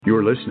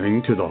You're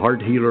listening to the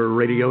Heart Healer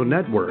Radio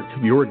Network,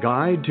 your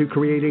guide to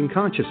creating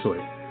consciously.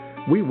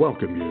 We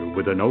welcome you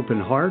with an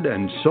open heart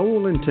and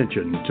sole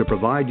intention to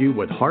provide you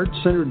with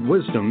heart-centered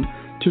wisdom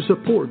to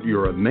support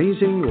your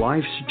amazing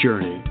life's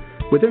journey,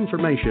 with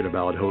information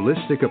about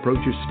holistic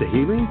approaches to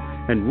healing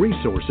and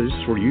resources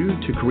for you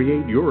to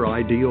create your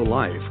ideal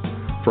life.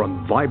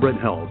 From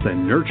vibrant health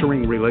and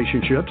nurturing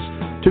relationships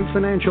to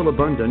financial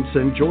abundance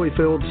and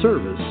joy-filled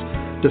service,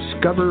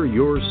 discover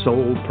your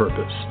soul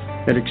purpose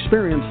and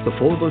experience the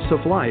fullness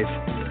of life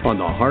on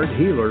the Heart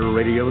Healer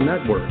Radio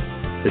Network.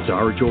 It's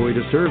our joy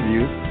to serve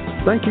you.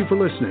 Thank you for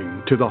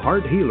listening to the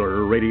Heart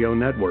Healer Radio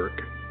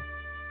Network.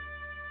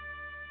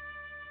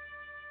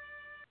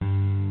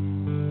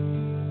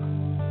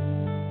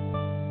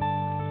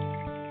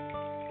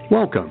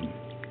 Welcome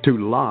to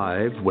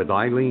Live with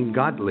Ilene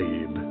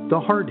Gottlieb, the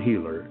Heart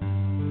Healer.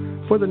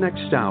 For the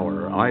next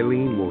hour,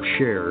 Ilene will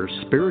share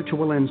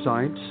spiritual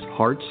insights,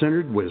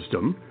 heart-centered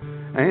wisdom,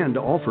 and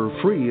offer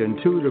free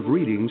intuitive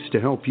readings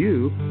to help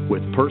you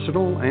with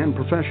personal and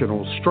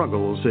professional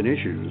struggles and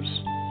issues.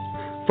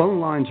 Phone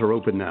lines are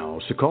open now,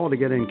 so call to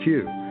get in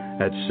queue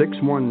at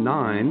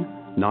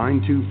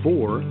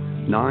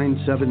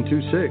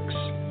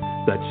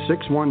 619-924-9726. That's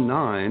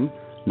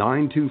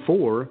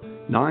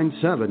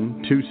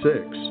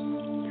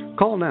 619-924-9726.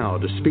 Call now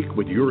to speak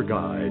with your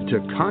guide to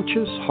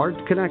Conscious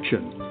Heart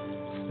Connection.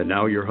 And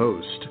now your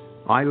host,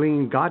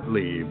 Ilene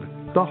Gottlieb,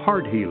 the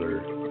Heart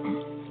Healer.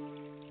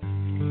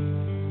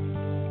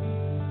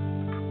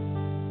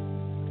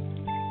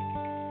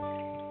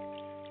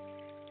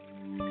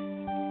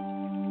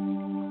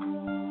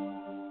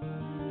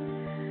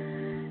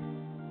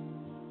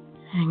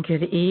 And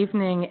good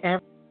evening,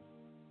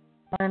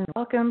 everyone.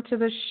 Welcome to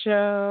the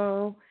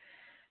show.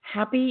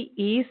 Happy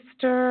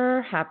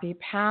Easter, happy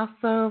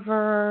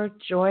Passover,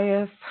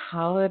 joyous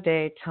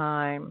holiday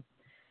time.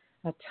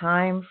 A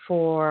time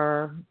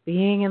for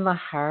being in the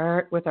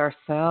heart with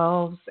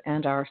ourselves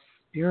and our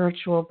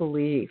spiritual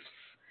beliefs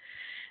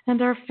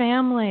and our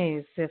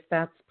families, if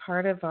that's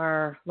part of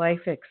our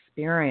life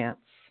experience.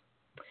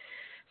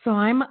 So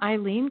I'm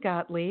Ilene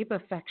Gottlieb,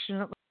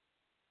 affectionately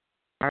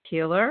Heart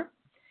Healer,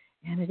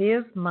 and it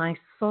is my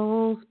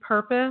soul's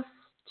purpose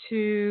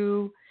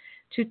to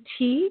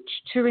teach,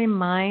 to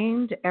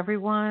remind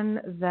everyone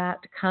that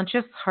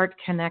conscious heart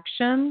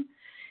connection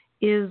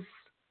is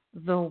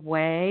the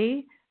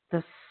way,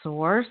 the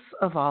source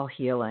of all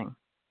healing.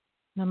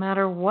 No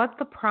matter what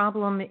the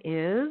problem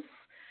is,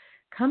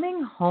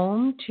 coming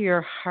home to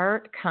your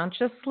heart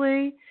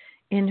consciously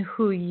in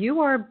who you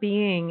are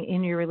being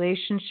in your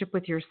relationship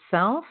with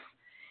yourself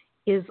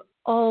is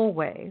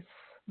always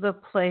the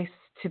place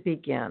to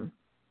begin.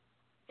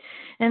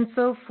 And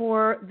so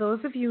for those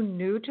of you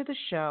new to the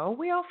show,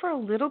 we offer a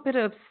little bit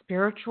of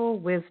spiritual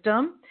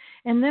wisdom,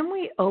 and then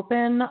we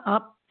open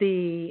up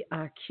the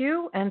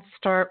queue and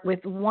start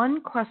with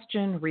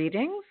one-question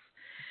readings.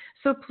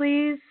 So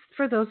please,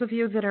 for those of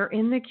you that are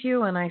in the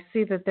queue, and I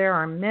see that there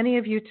are many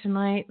of you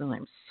tonight, and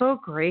I'm so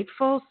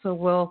grateful, so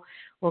we'll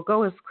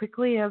go as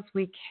quickly as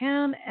we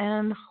can,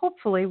 and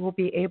hopefully we'll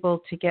be able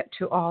to get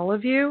to all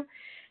of you.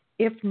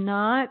 If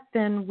not,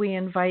 then we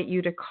invite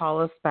you to call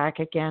us back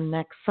again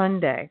next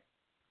Sunday.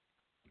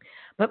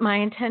 But my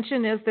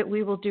intention is that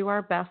we will do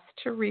our best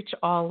to reach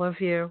all of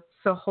you,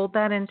 so hold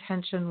that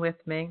intention with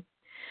me.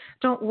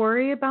 Don't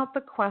worry about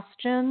the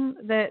question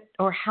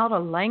or how to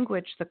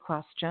language the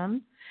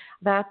question.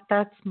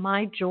 That's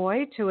my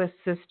joy to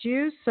assist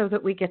you so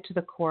that we get to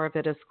the core of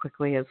it as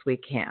quickly as we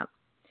can.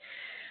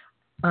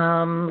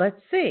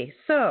 Let's see.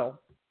 So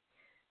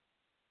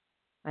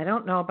I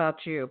don't know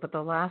about you, but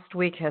the last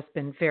week has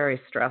been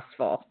very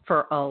stressful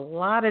for a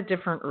lot of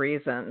different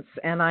reasons.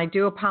 And I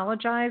do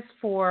apologize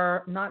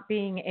for not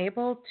being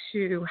able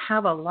to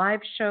have a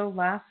live show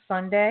last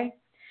Sunday.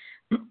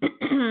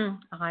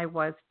 I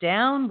was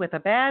down with a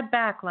bad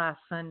back last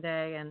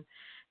Sunday and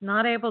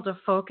not able to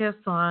focus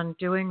on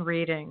doing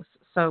readings.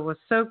 So I was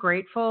so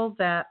grateful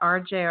that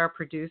RJ, our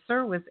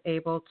producer, was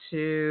able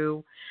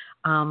to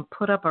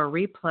put up a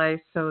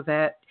replay so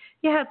that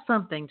you had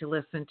something to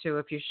listen to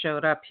if you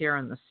showed up here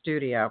in the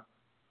studio.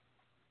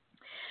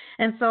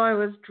 And so I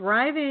was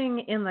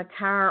driving in the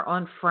car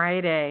on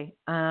Friday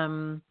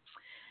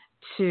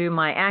to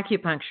my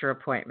acupuncture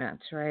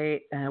appointment,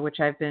 right, which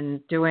I've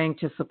been doing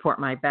to support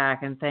my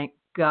back. And thank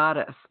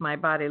goddess, my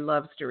body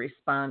loves to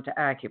respond to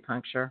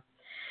acupuncture.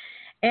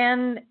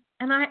 And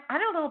I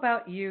don't know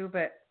about you,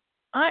 but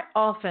I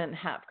often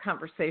have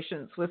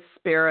conversations with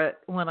spirit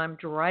when I'm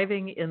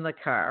driving in the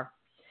car.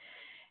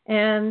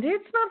 And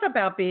it's not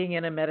about being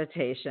in a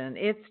meditation.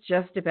 It's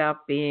just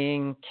about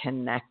being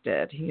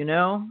connected, you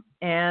know?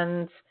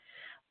 And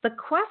the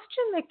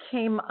question that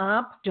came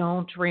up,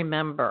 don't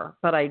remember,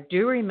 but I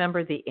do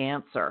remember the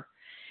answer.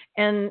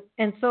 And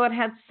so it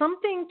had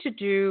something to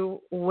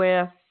do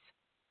with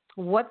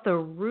what the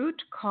root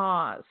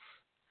cause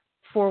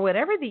for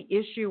whatever the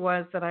issue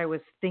was that I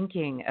was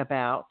thinking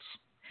about.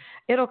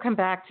 It'll come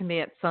back to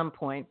me at some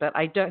point, but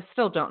I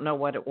still don't know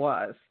what it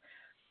was.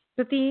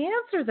 But the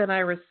answer that I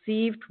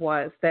received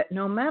was that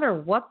no matter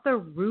what the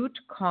root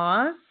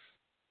cause,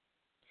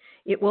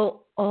 It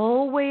will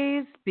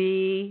always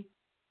be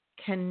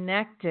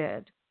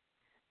connected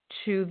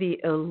to the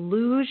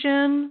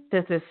illusion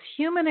that this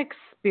human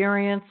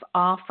experience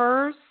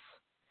offers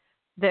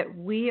that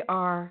we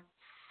are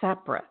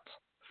separate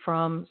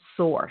from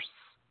Source,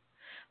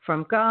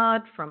 from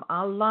God, from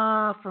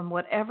Allah, from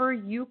whatever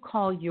you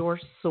call your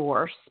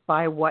source,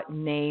 by what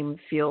name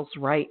feels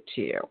right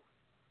to you.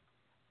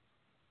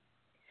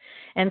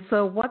 And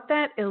so what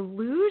that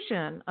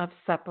illusion of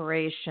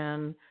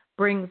separation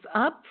brings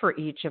up for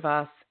each of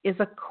us is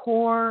a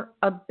core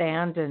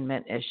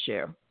abandonment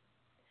issue.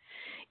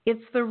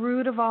 It's the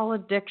root of all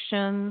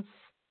addictions.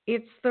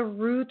 It's the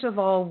root of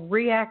all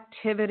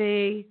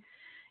reactivity.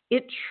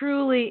 It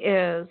truly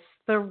is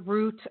the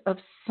root of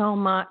so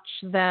much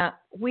that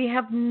we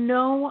have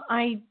no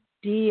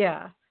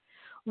idea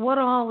what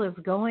all is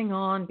going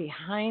on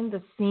behind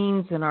the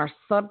scenes in our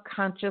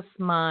subconscious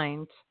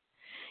mind,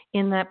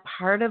 in that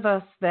part of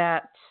us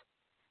that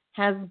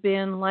has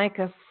been like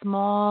a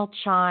small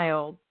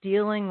child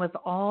dealing with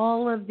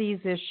all of these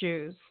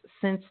issues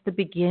since the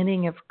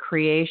beginning of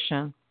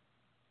creation,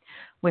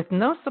 with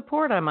no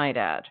support, I might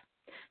add.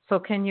 So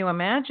can you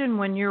imagine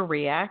when you're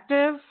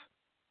reactive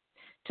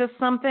to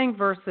something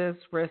versus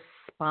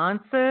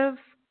responsive,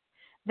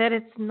 that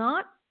it's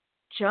not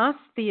just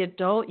the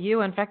adult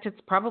you. In fact,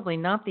 it's probably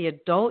not the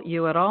adult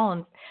you at all.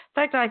 In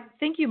fact, I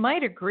think you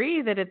might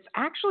agree that it's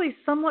actually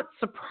somewhat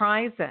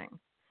surprising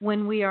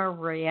when we are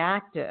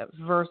reactive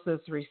versus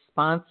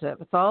responsive.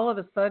 It's all of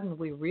a sudden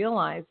we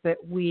realize that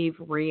we've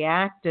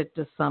reacted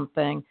to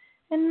something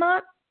in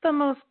not the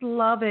most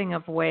loving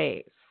of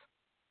ways.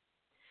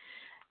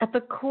 At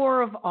the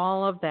core of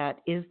all of that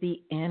is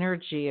the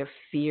energy of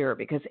fear,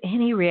 because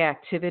any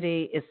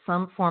reactivity is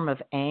some form of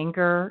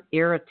anger,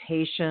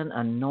 irritation,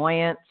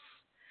 annoyance.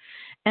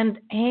 And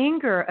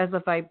anger as a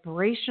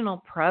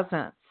vibrational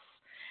presence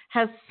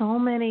has so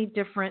many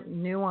different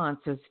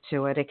nuances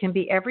to it. It can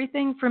be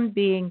everything from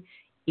being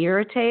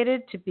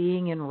irritated to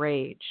being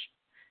enraged.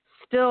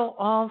 Still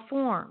all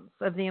forms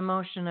of the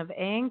emotion of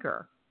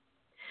anger.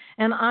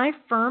 And I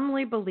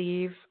firmly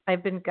believe,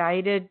 I've been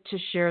guided to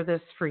share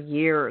this for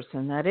years,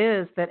 and that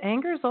is that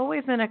anger is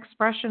always an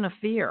expression of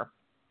fear.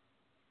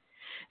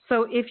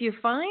 So if you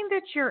find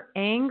that you're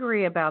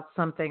angry about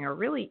something or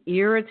really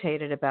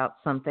irritated about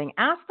something,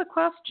 ask the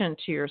question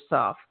to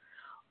yourself,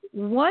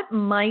 what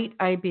might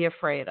I be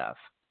afraid of?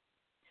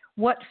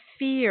 What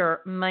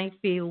fear might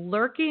be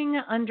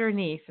lurking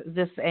underneath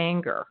this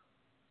anger?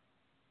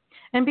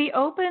 And be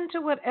open to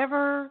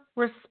whatever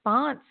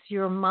response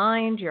your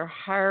mind, your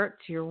heart,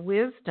 your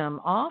wisdom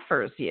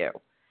offers you.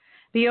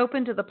 Be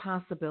open to the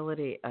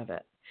possibility of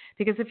it.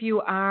 Because if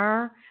you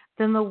are,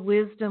 then the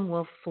wisdom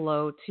will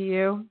flow to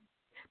you.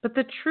 But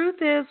the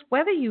truth is,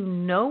 whether you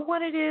know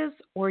what it is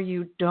or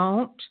you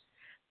don't,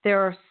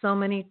 there are so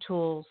many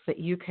tools that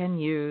you can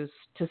use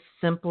to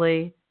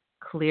simply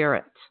clear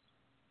it.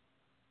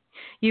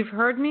 You've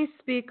heard me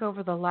speak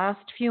over the last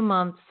few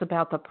months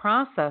about the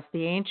process,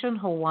 the ancient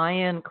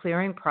Hawaiian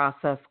clearing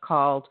process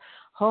called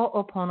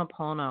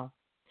Ho'oponopono.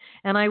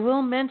 And I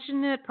will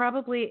mention it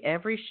probably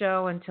every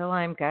show until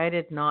I'm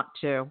guided not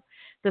to.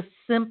 The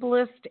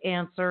simplest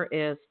answer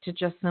is to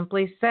just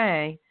simply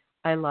say,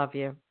 I love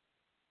you,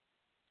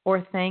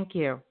 or thank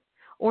you.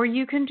 Or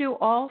you can do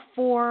all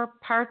four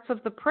parts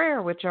of the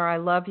prayer, which are, I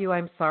love you,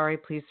 I'm sorry,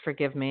 please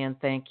forgive me, and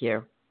thank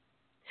you.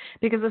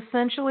 Because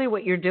essentially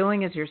what you're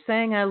doing is you're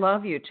saying I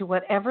love you to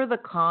whatever the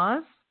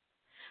cause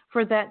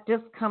for that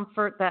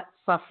discomfort, that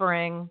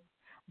suffering,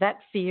 that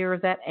fear,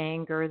 that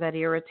anger, that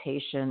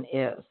irritation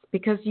is.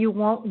 Because you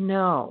won't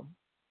know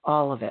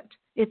all of it.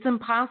 It's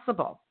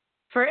impossible.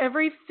 For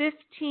every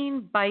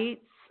 15 bytes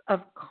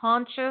of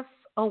conscious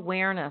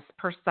awareness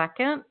per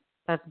second,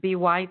 that's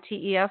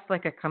BYTES,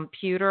 like a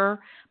computer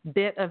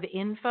bit of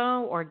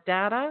info or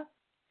data,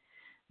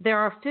 there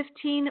are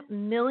 15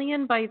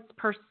 million bytes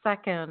per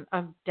second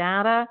of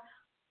data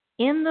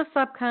in the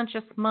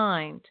subconscious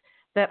mind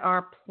that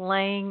are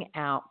playing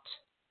out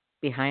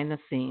behind the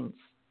scenes.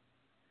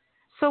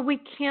 So we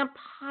can't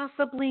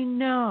possibly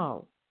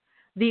know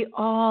the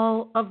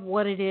all of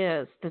what it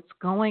is that's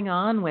going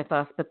on with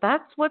us, but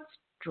that's what's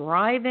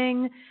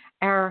driving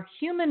our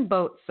human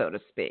boat, so to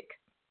speak.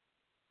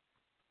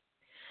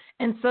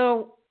 And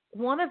so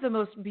one of the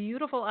most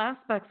beautiful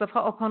aspects of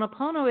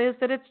Ho'oponopono is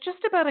that it's just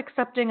about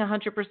accepting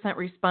 100%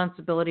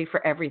 responsibility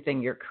for everything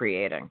you're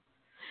creating,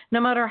 no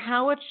matter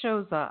how it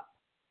shows up.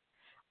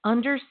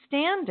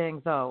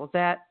 Understanding, though,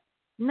 that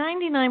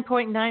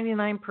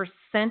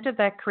 99.99% of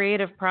that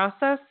creative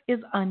process is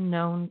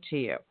unknown to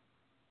you.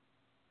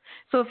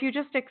 So if you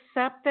just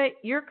accept that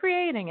you're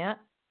creating it,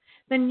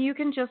 then you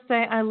can just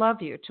say, I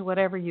love you to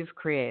whatever you've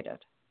created,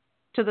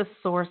 to the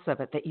source of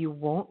it, that you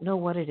won't know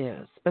what it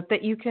is, but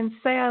that you can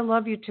say I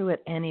love you to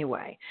it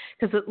anyway,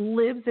 because it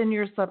lives in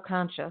your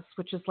subconscious,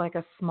 which is like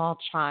a small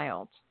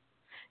child,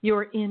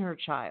 your inner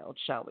child,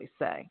 shall we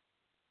say.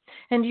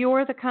 And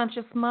you're the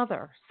conscious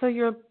mother. So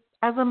you're,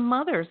 as a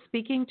mother,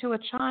 speaking to a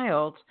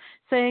child,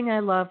 saying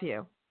I love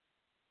you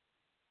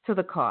to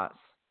the cause.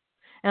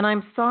 And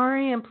I'm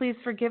sorry and please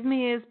forgive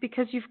me is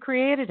because you've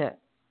created it.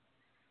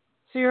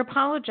 So you're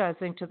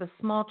apologizing to the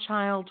small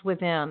child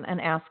within and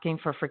asking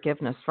for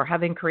forgiveness for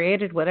having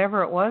created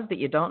whatever it was that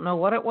you don't know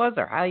what it was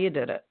or how you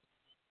did it.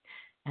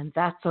 And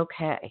that's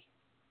okay.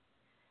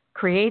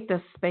 Create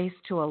this space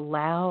to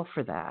allow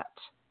for that.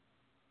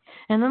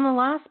 And then the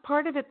last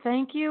part of it,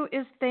 thank you,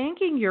 is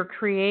thanking your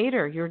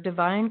creator, your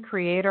divine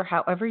creator,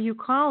 however you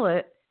call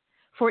it,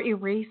 for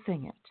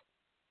erasing it.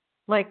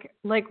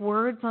 Like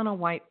words on a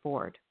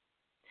whiteboard,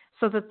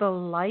 so that the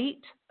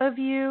light of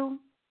you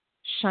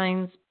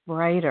shines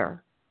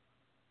brighter.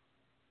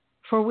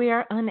 For we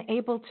are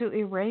unable to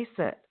erase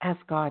it as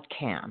God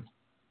can.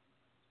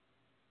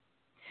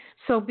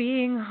 So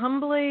being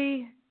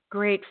humbly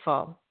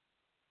grateful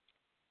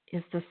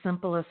is the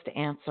simplest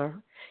answer.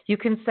 You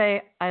can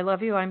say, I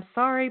love you, I'm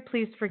sorry,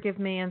 please forgive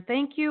me, and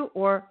thank you,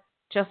 or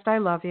just I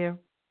love you.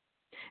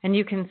 And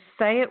you can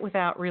say it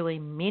without really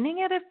meaning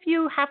it if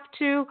you have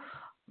to.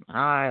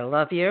 I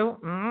love you.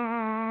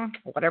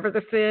 Whatever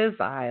this is,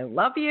 I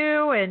love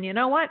you. And you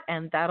know what?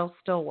 And that'll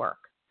still work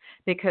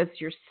because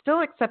you're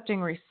still accepting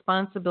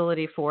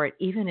responsibility for it,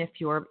 even if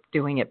you're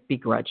doing it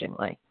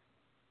begrudgingly.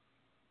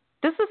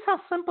 This is how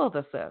simple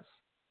this is.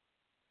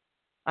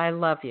 I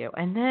love you.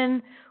 And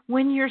then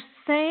when you're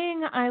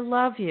saying I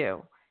love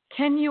you,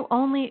 can you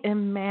only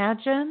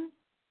imagine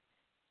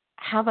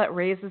how that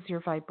raises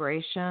your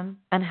vibration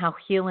and how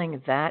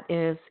healing that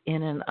is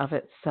in and of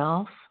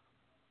itself?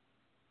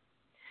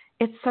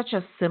 It's such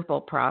a simple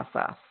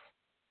process,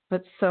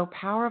 but so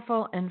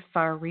powerful and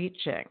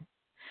far-reaching.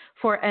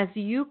 For as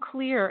you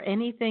clear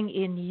anything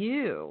in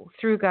you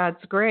through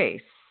God's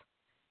grace,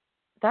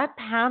 that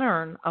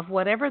pattern of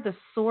whatever the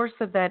source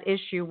of that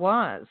issue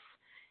was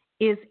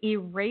is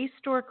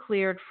erased or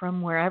cleared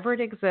from wherever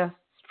it exists,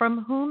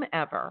 from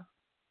whomever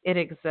it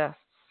exists.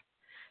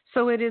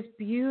 So it is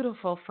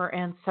beautiful for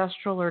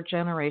ancestral or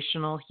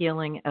generational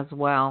healing as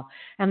well.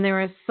 And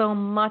there is so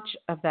much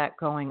of that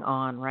going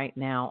on right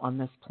now on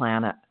this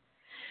planet.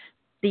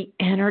 The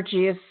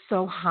energy is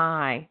so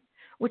high,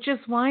 which is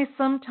why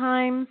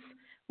sometimes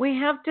we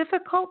have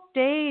difficult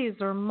days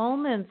or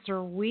moments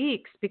or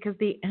weeks because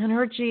the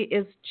energy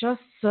is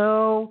just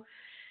so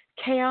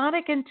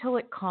chaotic until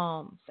it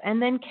calms,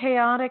 and then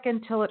chaotic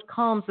until it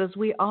calms as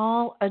we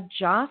all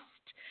adjust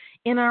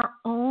in our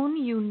own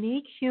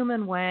unique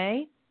human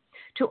way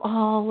to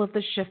all of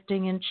the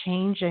shifting and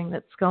changing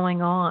that's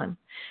going on.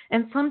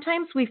 And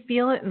sometimes we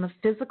feel it in the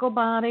physical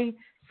body.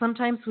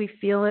 Sometimes we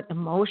feel it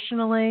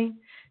emotionally.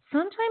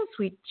 Sometimes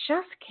we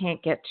just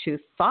can't get two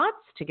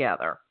thoughts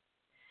together.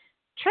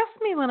 Trust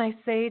me when I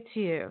say to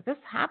you, this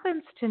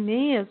happens to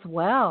me as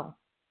well.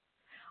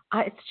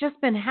 It's just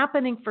been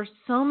happening for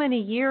so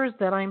many years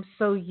that I'm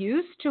so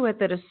used to it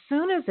that as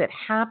soon as it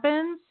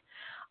happens,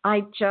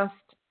 I just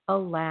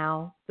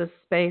allow the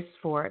space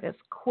for it as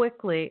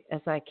quickly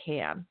as I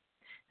can.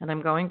 And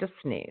I'm going to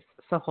sneeze,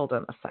 so hold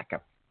on a second.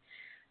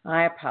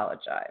 I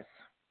apologize.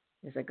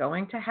 Is it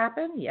going to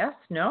happen? Yes?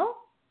 No?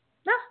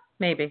 Nah,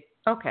 maybe.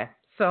 Okay,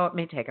 so it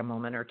may take a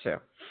moment or two.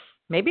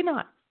 Maybe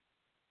not.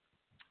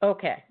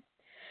 Okay,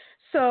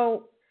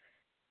 so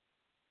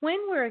when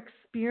we're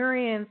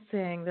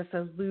experiencing this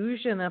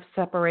illusion of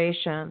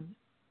separation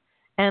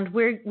and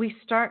we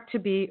start to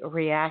be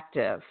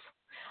reactive,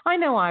 I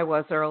know I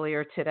was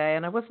earlier today,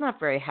 and I was not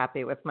very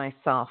happy with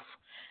myself.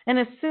 And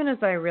as soon as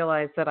I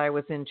realized that I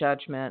was in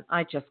judgment,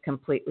 I just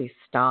completely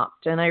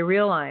stopped. And I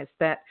realized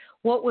that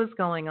what was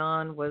going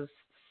on was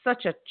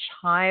such a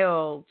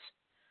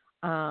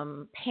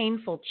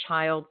painful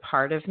child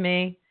part of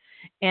me.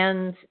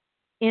 And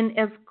in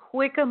as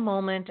quick a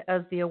moment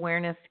as the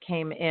awareness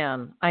came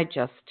in, I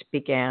just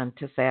began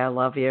to say, I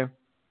love you,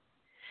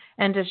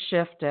 and to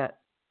shift it.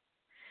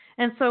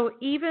 And so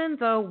even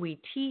though we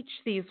teach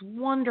these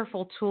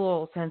wonderful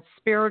tools and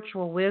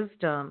spiritual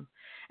wisdom,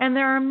 and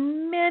there are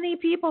many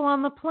people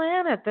on the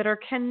planet that are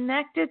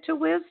connected to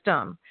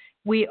wisdom,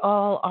 we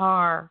all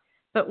are.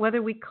 But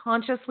whether we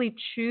consciously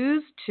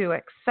choose to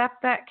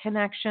accept that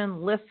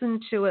connection, listen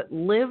to it,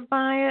 live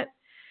by it,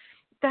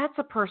 that's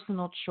a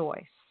personal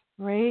choice,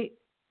 right?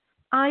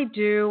 I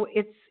do.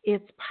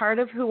 It's part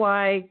of who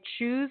I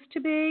choose to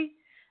be.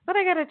 But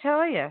I got to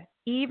tell you,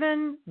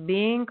 even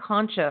being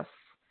conscious,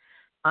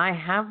 I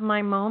have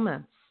my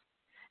moments.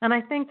 And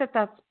I think that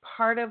that's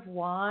part of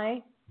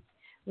why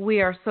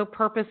we are so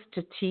purposed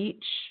to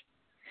teach,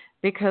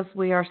 because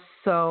we are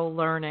so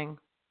learning,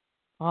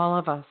 all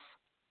of us.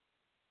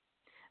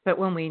 But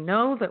when we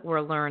know that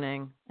we're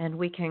learning and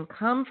we can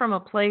come from a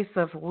place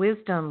of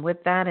wisdom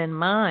with that in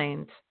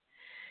mind,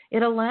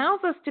 it allows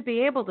us to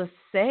be able to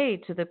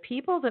say to the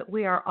people that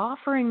we are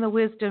offering the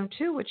wisdom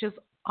to, which is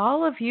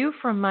all of you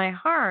from my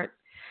heart,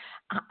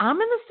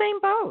 I'm in the same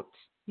boat,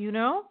 you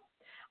know?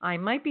 I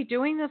might be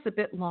doing this a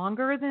bit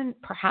longer than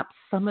perhaps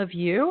some of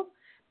you,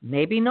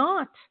 maybe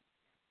not.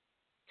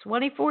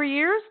 24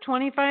 years,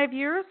 25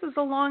 years is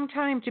a long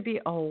time to be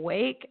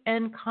awake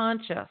and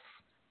conscious.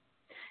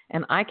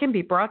 And I can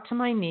be brought to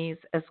my knees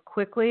as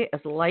quickly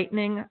as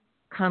lightning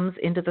comes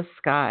into the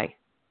sky.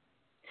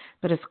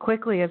 But as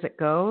quickly as it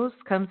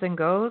comes and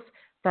goes,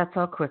 that's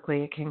how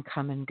quickly it can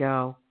come and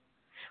go.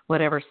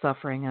 whatever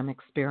suffering I'm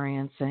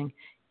experiencing.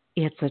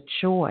 It's a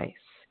choice.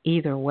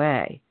 Either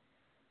way,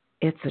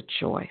 it's a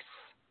choice.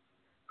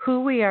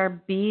 Who we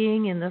are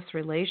being in this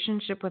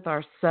relationship with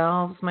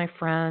ourselves, my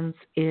friends,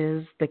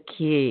 is the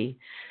key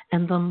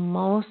and the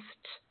most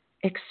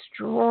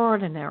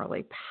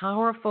extraordinarily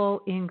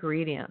powerful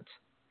ingredient.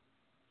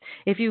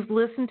 If you've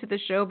listened to the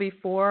show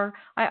before,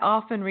 I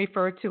often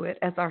refer to it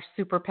as our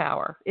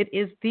superpower. It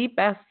is the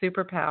best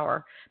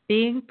superpower,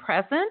 being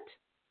present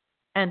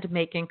and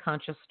making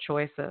conscious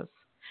choices.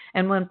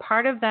 And when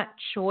part of that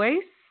choice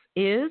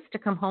is to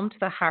come home to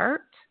the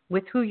heart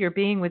with who you're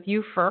being with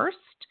you first,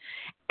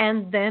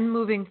 and then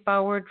moving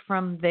forward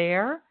from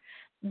there,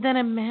 then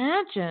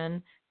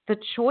imagine the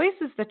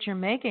choices that you're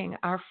making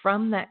are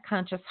from that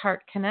conscious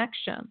heart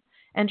connection,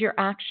 and your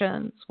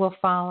actions will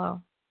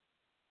follow.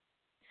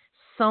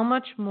 So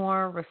much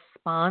more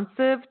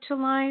responsive to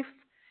life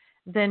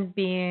than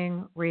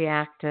being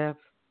reactive,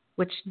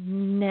 which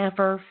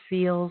never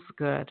feels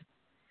good.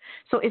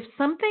 So if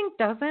something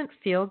doesn't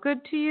feel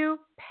good to you,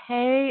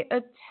 pay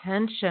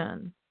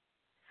attention.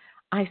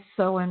 I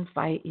so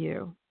invite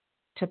you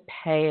to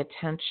pay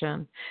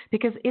attention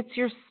because it's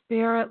your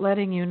spirit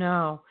letting you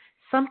know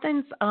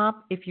something's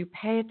up. If you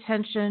pay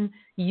attention,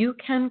 you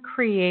can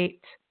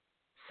create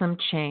some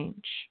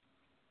change.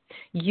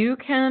 You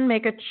can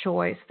make a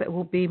choice that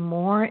will be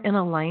more in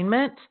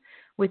alignment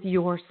with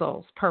your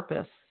soul's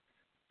purpose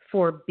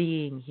for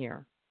being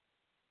here.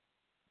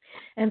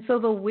 And so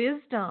the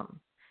wisdom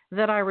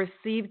that I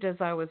received as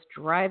I was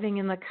driving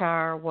in the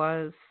car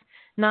was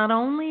not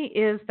only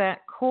is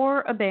that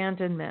core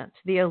abandonment,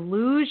 the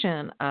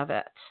illusion of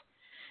it,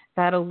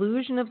 that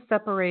illusion of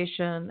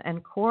separation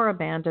and core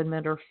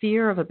abandonment or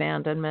fear of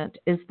abandonment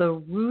is the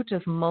root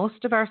of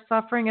most of our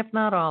suffering, if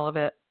not all of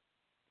it,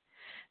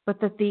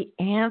 but that the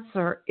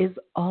answer is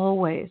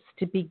always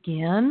to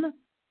begin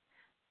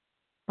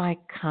by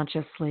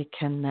consciously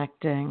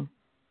connecting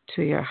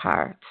to your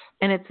heart.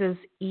 And it's as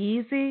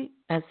easy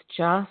as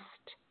just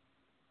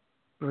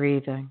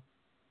breathing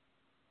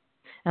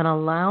and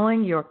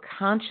allowing your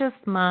conscious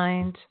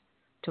mind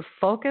to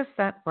focus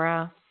that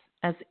breath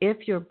as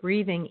if you're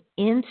breathing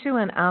into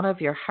and out of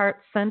your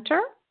heart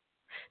center,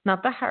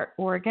 not the heart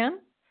organ,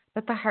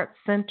 but the heart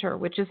center,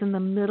 which is in the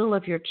middle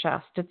of your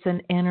chest. It's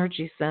an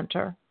energy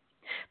center.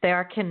 They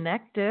are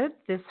connected,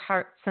 this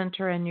heart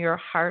center and your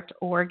heart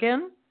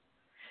organ,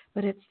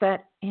 but it's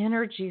that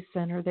energy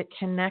center that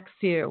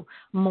connects you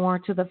more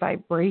to the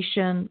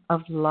vibration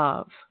of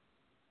love.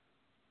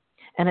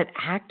 And it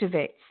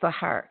activates the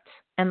heart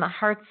and the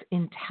heart's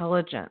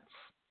intelligence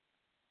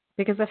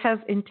because it has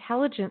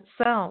intelligent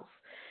cells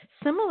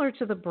similar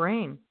to the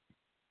brain,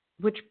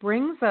 which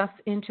brings us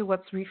into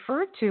what's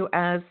referred to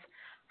as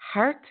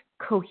heart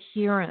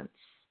coherence.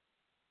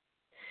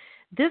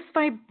 This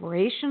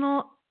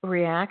vibrational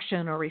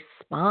reaction or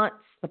response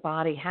the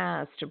body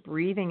has to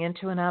breathing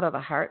into and out of the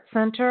heart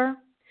center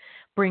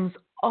brings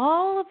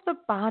all of the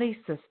body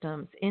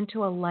systems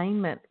into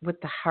alignment with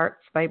the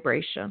heart's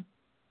vibration.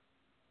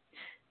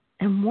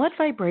 And what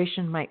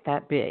vibration might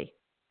that be?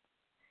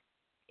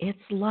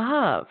 It's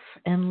love,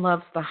 and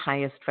love's the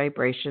highest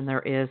vibration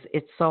there is.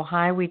 It's so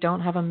high we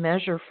don't have a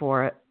measure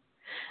for it.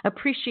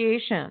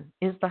 Appreciation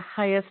is the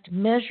highest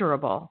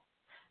measurable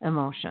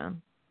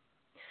emotion.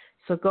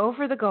 So go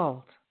for the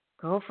gold.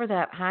 Go for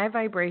that high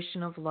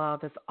vibration of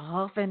love as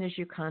often as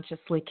you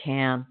consciously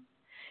can.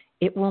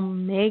 It will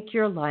make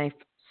your life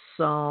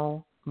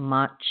so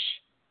much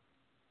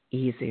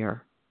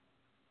easier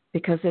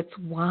because it's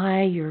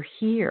why you're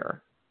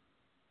here,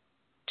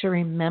 to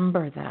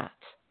remember that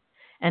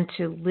and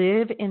to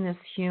live in this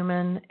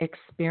human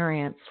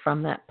experience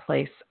from that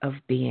place of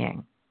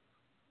being.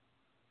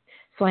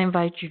 So I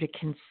invite you to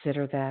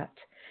consider that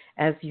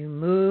as you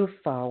move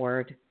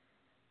forward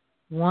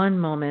one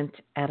moment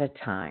at a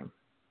time.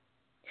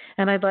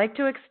 And I'd like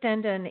to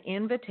extend an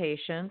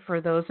invitation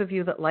for those of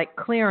you that like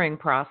clearing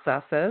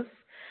processes.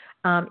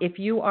 If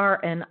you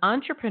are an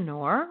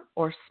entrepreneur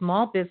or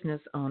small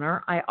business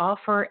owner, I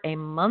offer a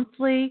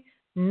monthly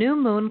new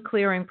moon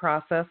clearing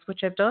process,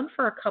 which I've done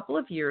for a couple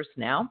of years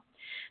now.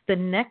 The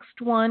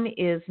next one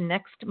is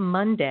next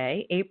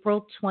Monday,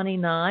 April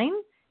 29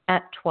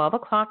 at 12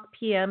 o'clock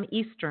p.m.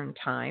 Eastern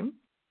Time.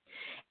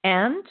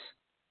 And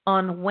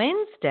on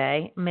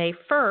Wednesday, May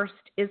 1st,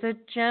 is a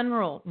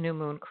general new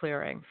moon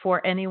clearing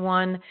for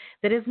anyone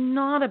that is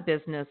not a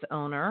business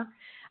owner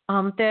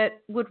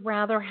that would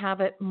rather have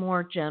it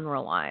more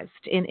generalized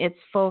in its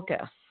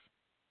focus.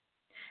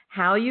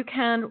 How you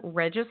can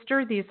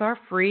register, these are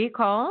free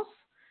calls.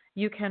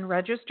 You can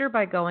register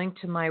by going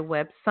to my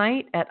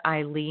website at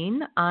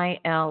Ilene,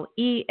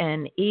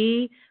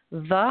 I-L-E-N-E,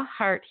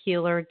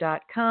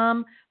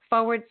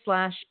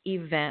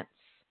 thehearthealer.com/events.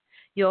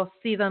 You'll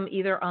see them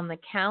either on the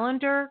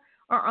calendar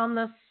or on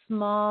the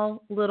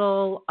small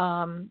little,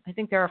 I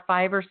think there are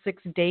 5 or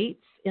 6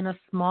 dates in a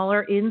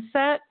smaller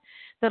inset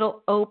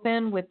that'll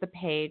open with the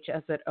page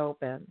as it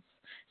opens.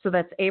 So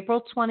that's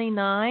April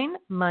 29,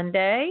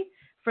 Monday,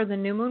 for the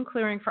New Moon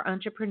Clearing for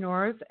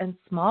entrepreneurs and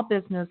small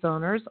business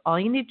owners. All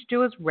you need to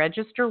do is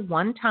register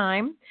one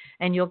time,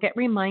 and you'll get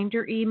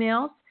reminder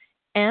emails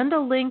and a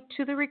link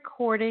to the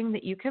recording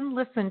that you can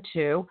listen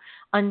to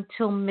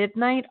until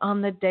midnight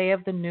on the day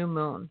of the new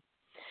moon,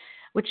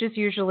 which is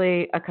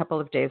usually a couple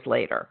of days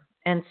later.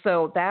 And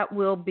so that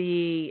will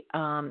be,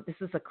 this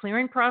is a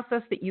clearing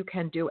process that you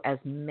can do as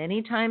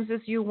many times as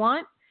you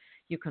want.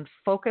 You can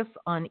focus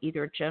on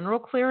either general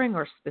clearing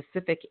or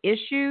specific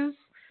issues,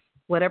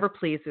 whatever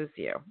pleases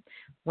you.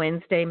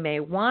 Wednesday, May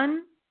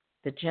 1,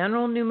 the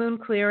general new moon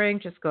clearing.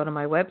 Just go to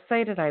my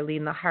website at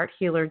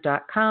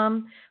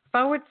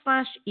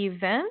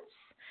ilenethehearthealer.com/events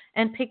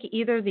and pick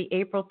either the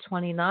April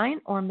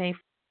 29 or May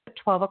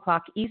 12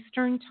 o'clock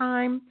Eastern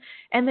time,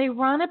 and they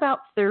run about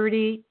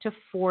 30 to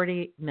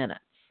 40 minutes.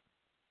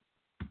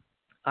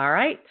 All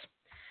right.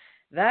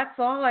 That's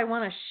all I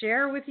want to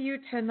share with you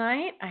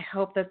tonight. I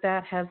hope that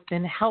that has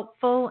been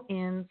helpful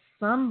in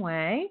some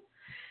way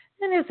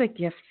and is a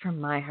gift from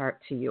my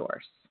heart to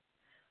yours.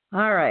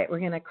 All right. We're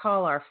going to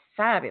call our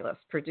fabulous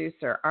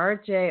producer,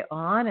 RJ,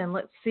 on, and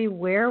let's see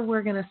where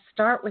we're going to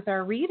start with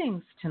our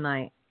readings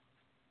tonight.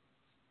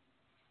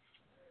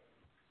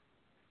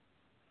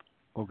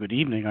 Well, good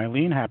evening,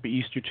 Ilene. Happy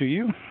Easter to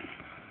you.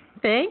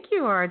 Thank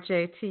you,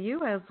 RJ, to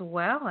you as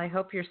well. I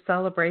hope your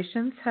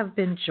celebrations have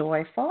been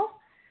joyful.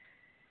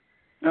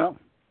 Well,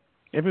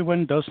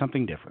 everyone does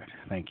something different.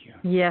 Thank you.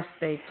 Yes,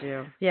 they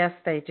do. Yes,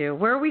 they do.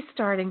 Where are we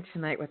starting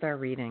tonight with our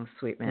readings,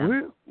 sweet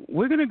man?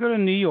 We're going to go to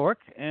New York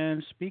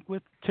and speak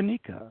with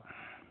Tanika.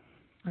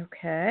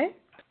 Okay.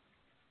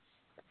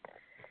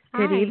 Hi.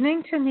 Good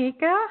evening,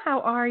 Tanika. How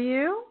are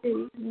you?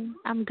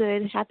 I'm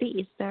good. Happy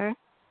Easter.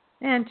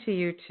 And to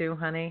you too,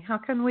 honey. How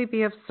can we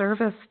be of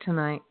service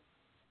tonight?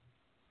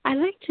 I'd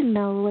like to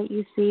know what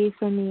you see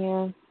for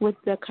me with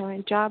the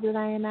current job that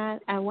I am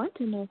at. I want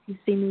to know if you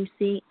see me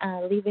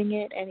leaving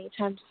it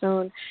anytime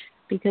soon,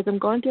 because I'm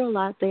going through a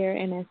lot there,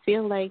 and I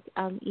feel like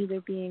I'm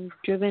either being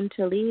driven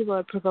to leave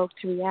or provoked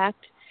to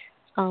react.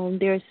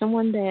 There is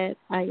someone that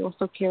I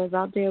also care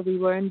about there. We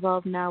were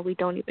involved. Now we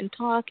don't even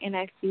talk, and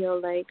I feel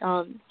like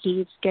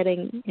he's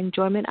getting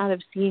enjoyment out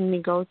of seeing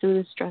me go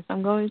through the stress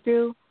I'm going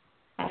through.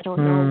 I don't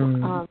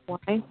know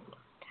why.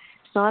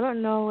 So I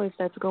don't know if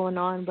that's going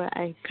on, but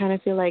I kind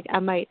of feel like I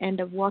might end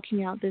up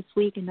walking out this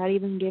week and not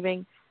even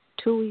giving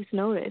 2 weeks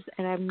notice.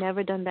 And I've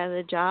never done that at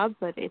a job,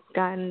 but it's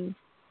gotten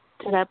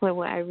to that point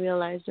where I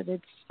realize that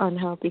it's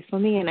unhealthy for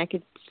me, and I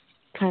could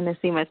kind of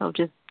see myself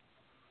just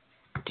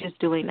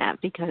doing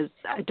that because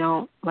I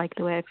don't like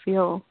the way I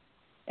feel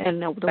and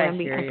the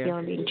way I feel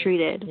I'm being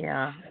treated.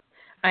 Yeah,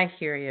 I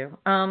hear you.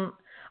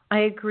 I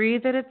agree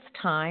that it's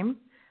time,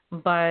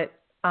 but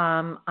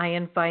I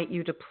invite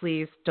you to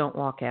please don't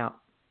walk out.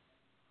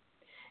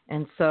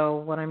 And so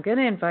what I'm going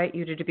to invite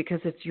you to do, because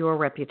it's your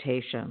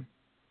reputation,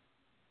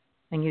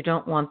 and you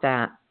don't want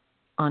that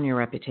on your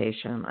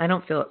reputation. I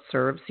don't feel it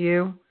serves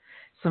you.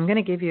 So I'm going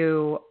to give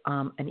you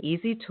an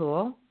easy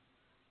tool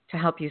to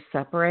help you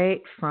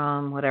separate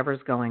from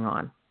whatever's going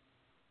on.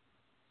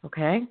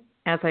 Okay?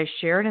 As I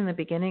shared in the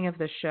beginning of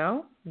the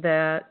show,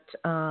 that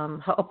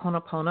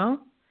Ho'oponopono,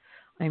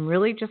 I'm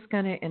really just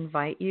going to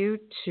invite you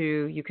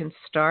you can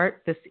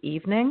start this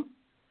evening,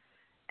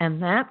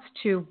 and that's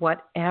to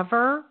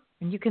whatever.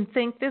 And you can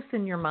think this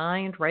in your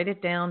mind, write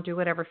it down, do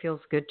whatever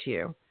feels good to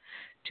you.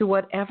 To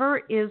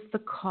whatever is the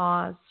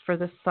cause for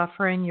the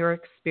suffering you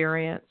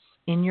experience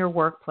in your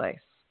workplace.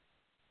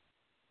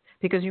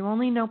 Because you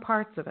only know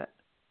parts of it.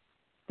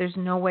 There's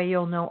no way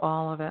you'll know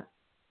all of it.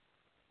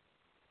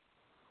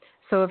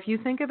 So if you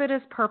think of it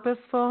as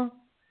purposeful,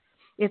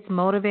 it's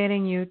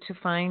motivating you to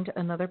find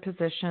another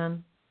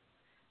position.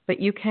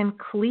 But you can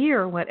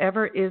clear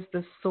whatever is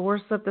the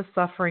source of the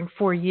suffering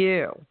for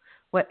you.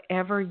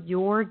 Whatever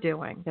you're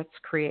doing that's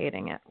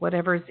creating it,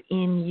 whatever's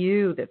in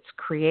you that's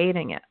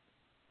creating it.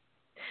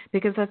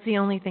 Because that's the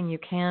only thing you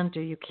can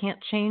do. You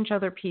can't change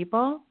other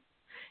people.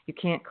 You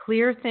can't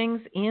clear things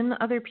in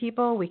other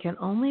people. We can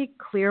only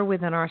clear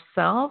within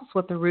ourselves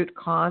what the root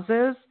cause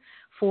is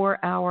for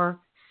our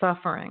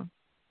suffering.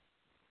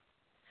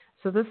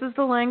 So this is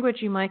the language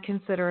you might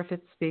consider if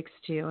it speaks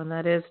to you, and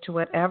that is to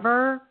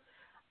whatever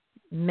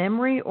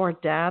memory or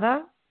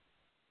data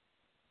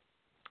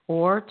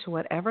or to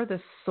whatever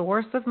the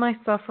source of my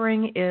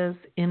suffering is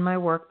in my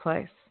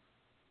workplace.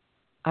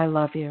 I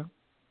love you.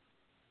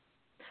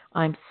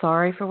 I'm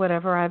sorry for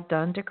whatever I've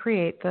done to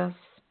create this.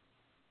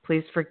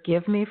 Please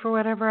forgive me for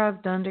whatever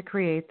I've done to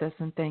create this,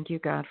 and thank you,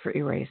 God, for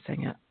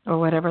erasing it. Or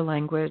whatever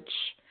language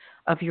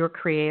of your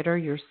creator,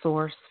 your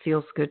source,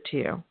 feels good to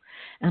you.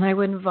 And I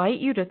would invite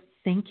you to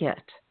think it,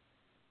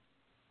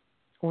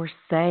 or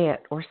say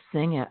it, or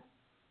sing it.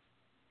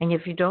 And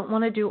if you don't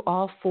want to do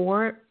all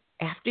four,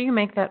 after you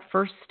make that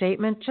first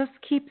statement, just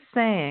keep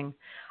saying,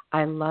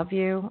 I love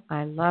you,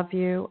 I love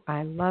you,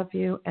 I love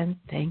you, and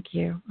thank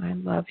you. I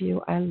love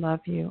you, I love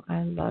you,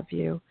 I love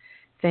you.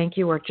 Thank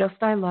you, or just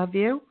I love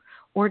you,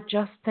 or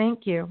just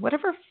thank you.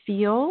 Whatever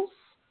feels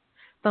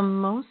the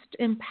most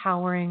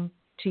empowering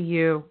to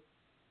you.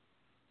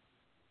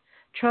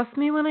 Trust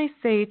me when I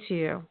say to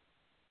you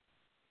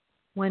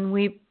When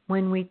we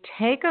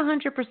take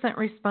 100%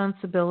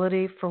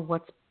 responsibility for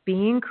what's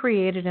being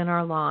created in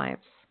our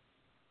lives,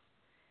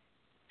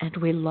 and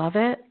we love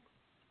it,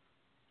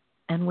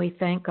 and we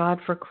thank God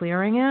for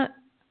clearing it,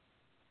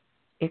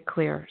 it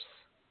clears.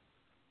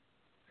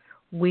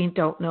 We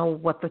don't know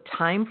what the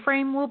time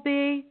frame will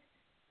be.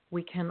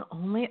 We can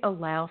only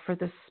allow for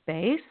the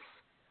space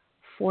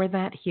for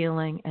that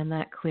healing and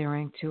that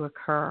clearing to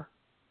occur.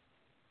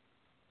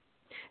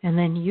 And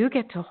then you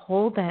get to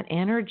hold that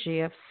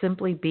energy of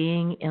simply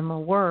being in the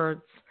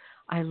words,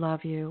 I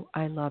love you,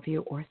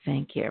 or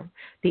thank you.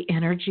 The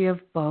energy of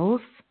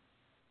both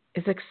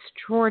is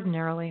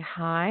extraordinarily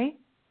high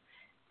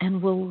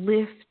and will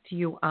lift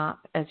you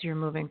up as you're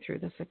moving through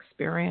this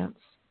experience.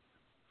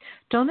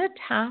 Don't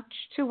attach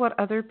to what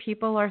other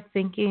people are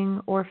thinking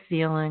or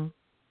feeling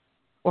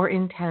or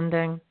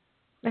intending.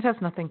 It has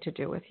nothing to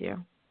do with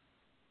you.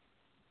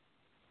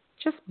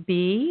 Just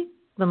be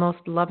the most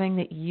loving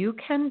that you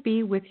can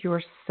be with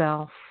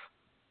yourself,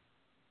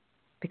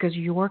 because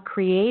you're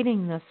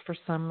creating this for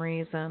some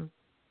reason.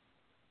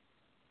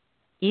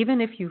 Even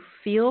if you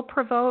feel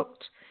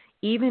provoked,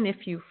 even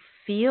if you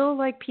feel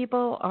like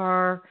people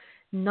are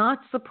not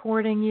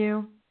supporting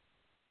you,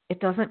 it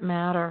doesn't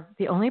matter.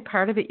 The only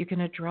part of it you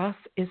can address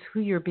is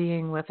who you're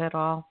being with it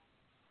all.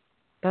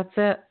 That's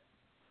it.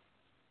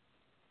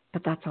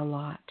 But that's a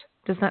lot.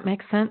 Does that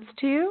make sense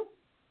to you?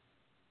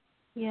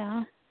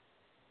 Yeah.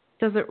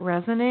 Does it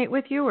resonate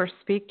with you or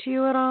speak to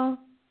you at all?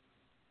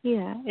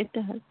 Yeah, it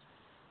does.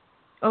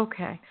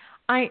 Okay.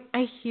 I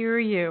hear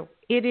you.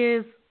 It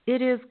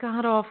is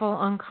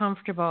god-awful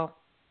uncomfortable.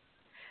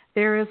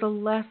 There is a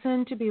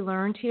lesson to be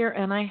learned here,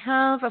 and I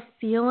have a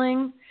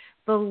feeling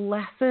the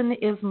lesson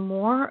is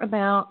more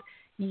about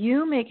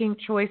you making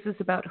choices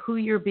about who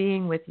you're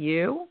being with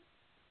you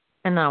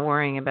and not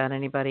worrying about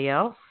anybody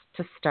else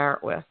to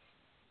start with.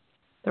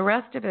 The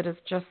rest of it is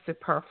just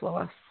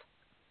superfluous.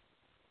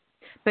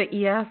 But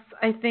yes,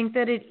 I think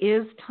that it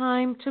is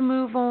time to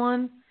move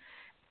on.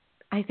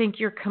 I think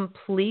you're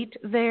complete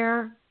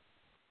there.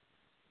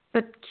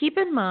 But keep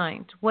in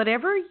mind,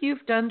 whatever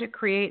you've done to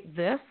create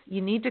this, you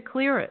need to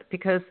clear it,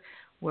 because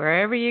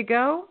wherever you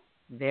go,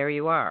 there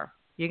you are.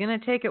 You're going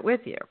to take it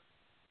with you.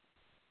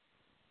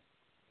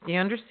 Do you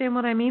understand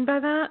what I mean by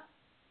that?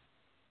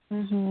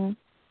 Mhm.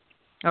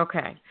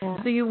 Okay.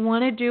 Yeah. So you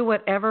want to do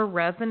whatever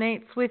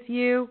resonates with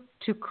you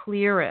to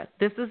clear it.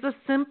 This is a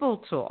simple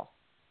tool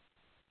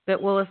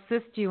that will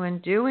assist you in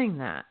doing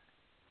that.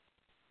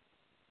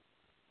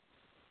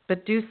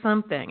 But do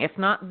something. If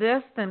not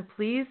this, then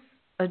please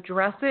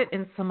address it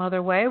in some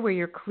other way where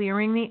you're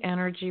clearing the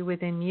energy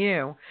within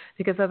you.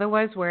 Because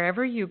otherwise,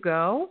 wherever you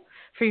go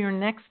for your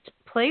next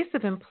place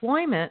of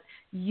employment,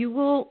 you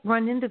will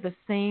run into the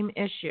same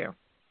issue.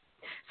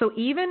 So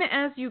even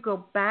as you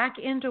go back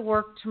into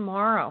work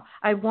tomorrow,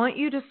 I want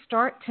you to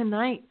start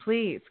tonight,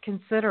 please.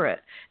 Consider it,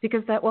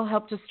 because that will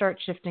help to start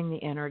shifting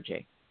the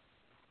energy.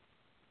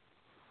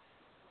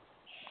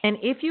 And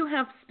if you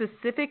have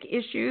specific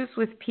issues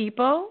with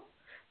people,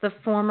 the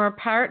former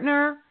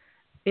partner,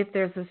 if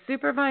there's a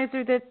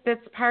supervisor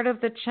that's part of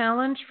the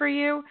challenge for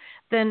you,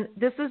 then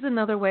this is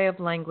another way of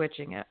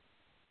languaging it.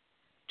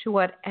 To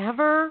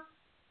whatever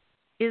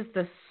is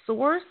the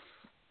source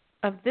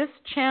of this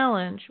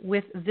challenge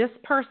with this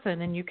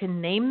person, and you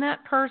can name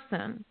that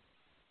person,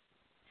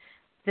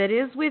 that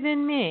is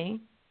within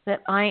me,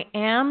 that I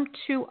am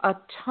to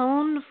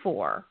atone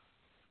for,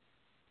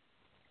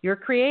 you're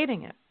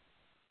creating it.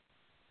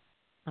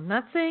 I'm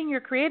not saying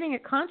you're creating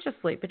it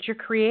consciously, but you're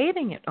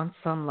creating it on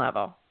some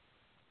level.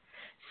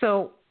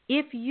 So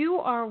if you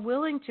are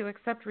willing to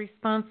accept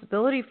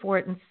responsibility for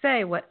it and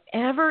say,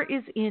 whatever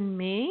is in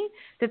me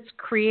that's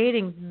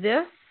creating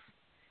this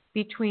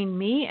between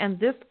me and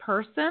this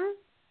person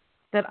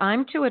that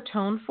I'm to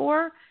atone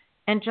for,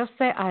 and just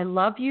say, I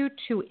love you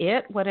to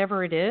it,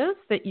 whatever it is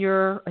that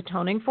you're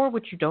atoning for,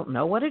 which you don't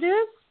know what it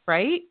is,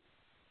 right?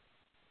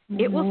 Mm-hmm.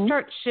 It will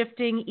start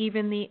shifting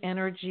even the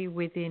energy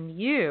within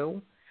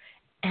you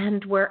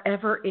and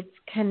wherever it's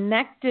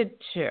connected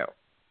to,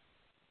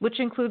 which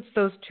includes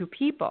those two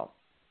people.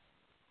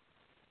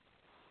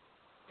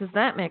 Does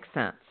that make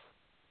sense?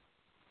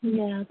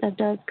 Yeah, that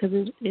does,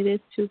 because it is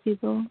two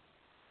people.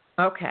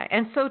 Okay,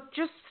 and so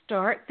just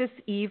start this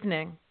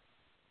evening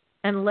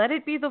and let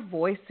it be the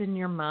voice in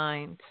your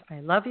mind. I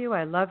love you,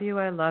 I love you,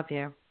 I love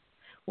you.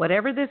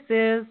 Whatever this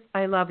is,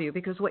 I love you.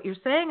 Because what you're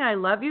saying I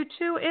love you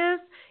to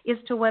is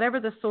to whatever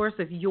the source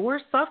of your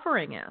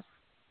suffering is.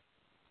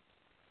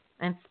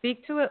 And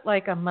speak to it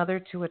like a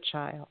mother to a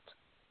child.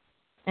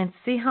 And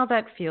see how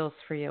that feels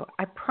for you.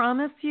 I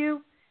promise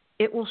you,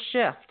 it will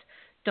shift.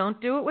 Don't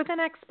do it with an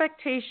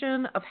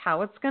expectation of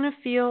how it's going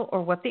to feel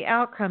or what the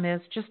outcome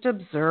is. Just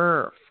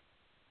observe.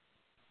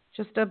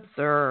 Just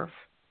observe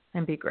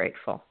and be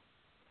grateful.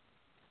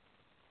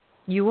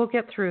 You will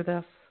get through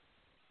this.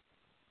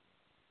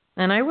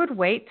 And I would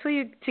wait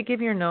to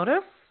give your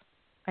notice.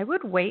 I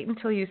would wait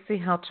until you see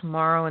how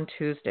tomorrow and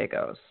Tuesday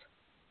goes.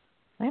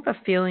 I have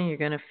a feeling you're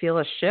going to feel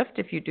a shift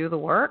if you do the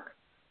work.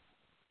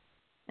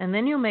 And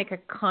then you'll make a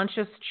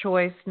conscious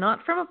choice,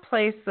 not from a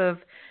place of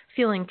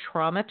feeling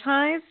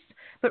traumatized,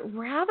 but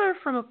rather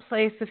from a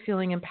place of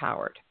feeling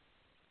empowered,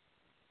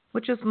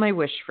 which is my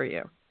wish for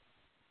you.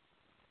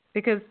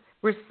 Because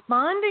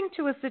responding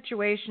to a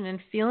situation and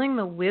feeling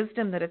the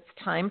wisdom that it's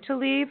time to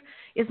leave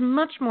is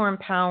much more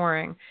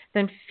empowering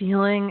than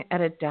feeling at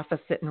a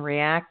deficit and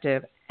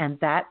reactive, and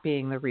that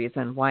being the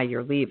reason why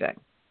you're leaving.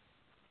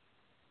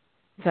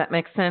 Does that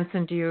make sense,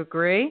 and do you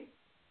agree?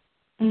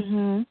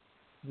 Mhm.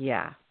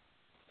 Yeah.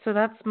 So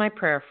that's my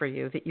prayer for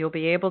you, that you'll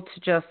be able to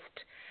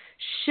just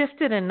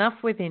shift it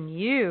enough within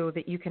you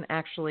that you can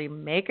actually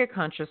make a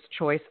conscious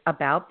choice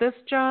about this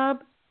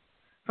job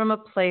from a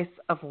place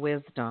of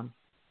wisdom,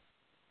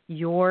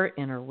 your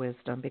inner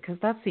wisdom, because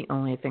that's the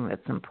only thing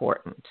that's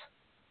important,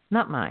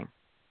 not mine.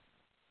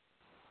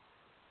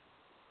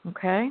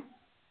 Okay?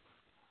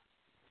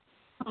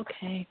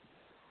 Okay.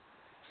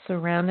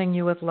 Surrounding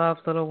you with love,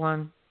 little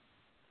one.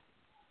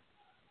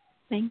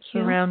 Thank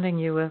you. Surrounding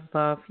you with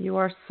love. You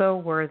are so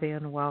worthy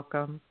and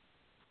welcome.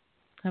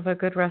 Have a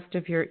good rest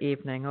of your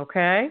evening,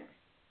 okay?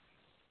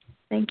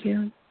 Thank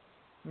you.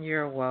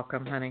 You're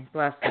welcome, honey.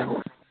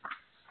 Blessings.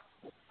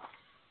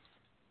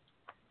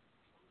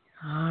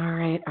 All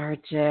right,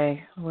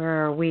 RJ,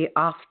 where are we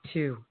off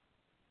to?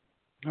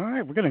 All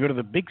right, we're going to go to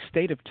the big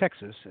state of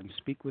Texas and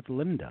speak with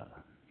Linda.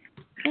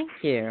 Thank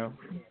you.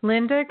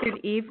 Linda,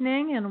 good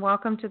evening and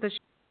welcome to the show.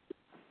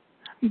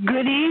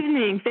 Good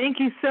evening. Thank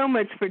you so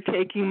much for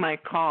taking my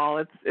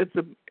call.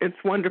 It's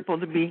wonderful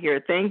to be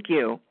here. Thank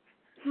you.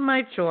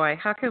 My joy.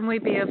 How can we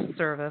be of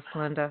service,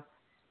 Linda?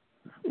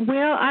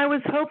 Well, I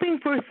was hoping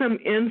for some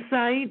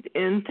insight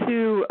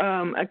into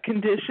a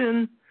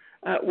condition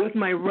with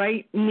my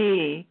right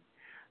knee,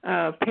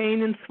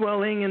 pain and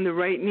swelling in the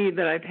right knee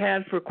that I've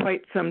had for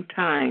quite some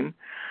time.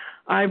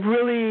 I've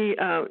really,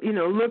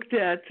 looked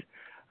at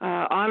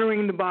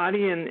honoring the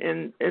body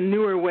in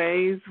newer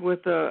ways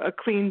with a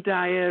clean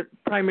diet,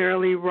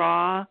 primarily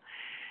raw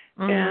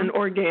and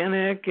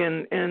organic,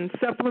 and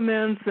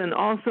supplements, and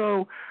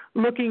also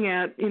looking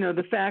at,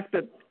 the fact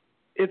that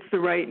it's the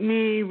right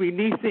knee,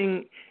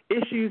 releasing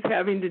issues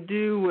having to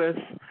do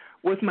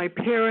with my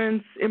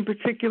parents, in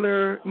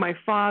particular my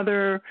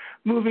father,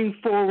 moving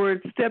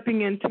forward,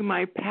 stepping into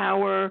my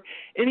power,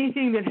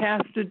 anything that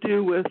has to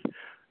do with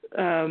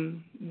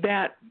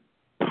that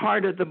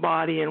part of the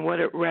body and what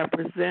it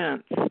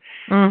represents.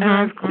 And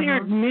I've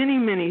cleared many,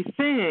 many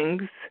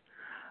things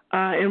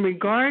in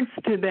regards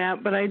to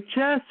that, but I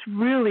just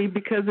really,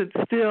 because it's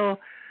still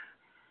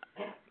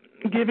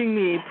giving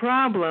me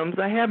problems,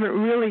 I haven't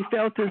really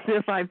felt as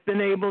if I've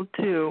been able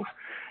to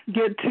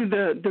get to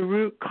the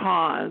root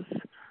cause.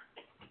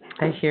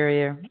 I hear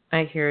you.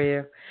 I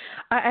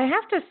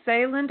have to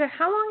say, Linda,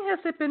 how long has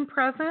it been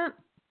present?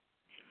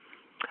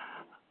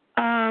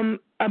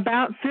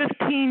 About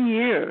 15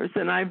 years,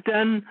 and I've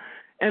done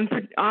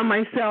on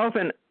myself,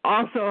 and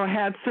also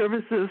had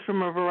services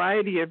from a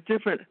variety of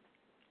different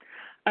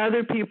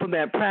other people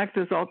that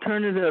practice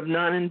alternative,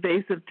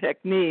 non-invasive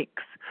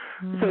techniques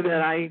so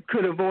that I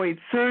could avoid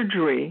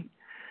surgery.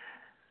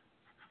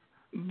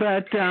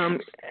 But and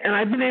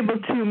I've been able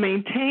to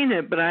maintain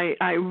it, but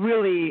I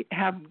really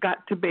have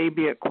got to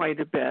baby it quite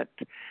a bit,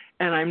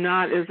 and I'm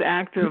not as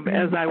active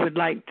as I would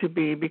like to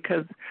be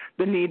because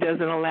the knee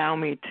doesn't allow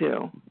me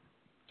to.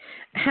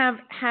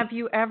 Have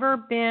you ever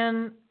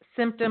been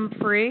symptom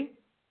free?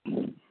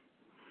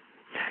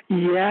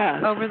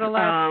 Yes. Over the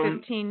last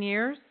 15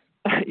 years?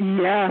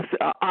 Yes.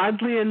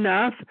 Oddly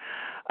enough,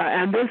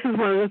 and this is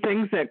one of the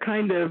things that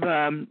kind of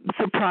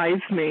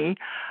surprised me.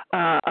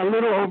 A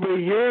little over a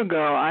year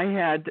ago, I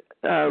had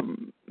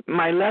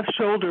my left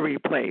shoulder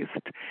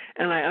replaced,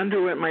 and I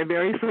underwent my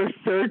very first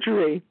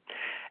surgery.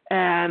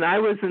 And I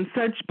was in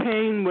such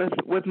pain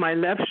with my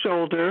left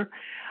shoulder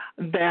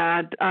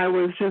that I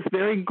was just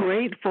very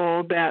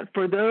grateful that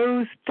for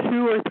those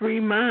 2 or 3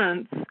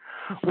 months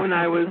when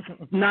I was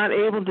not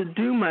able to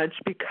do much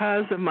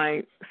because of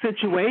my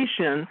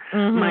situation,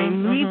 my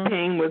knee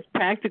pain was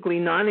practically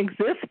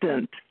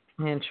non-existent.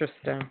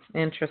 Interesting.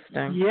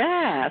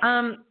 Yes.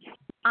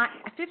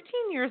 15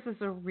 years is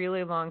a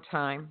really long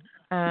time.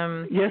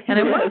 Yes, and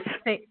it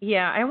is.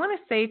 I want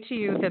to say to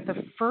you that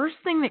the first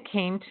thing that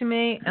came to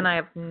me, and I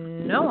have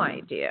no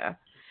idea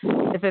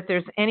if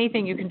there's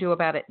anything you can do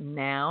about it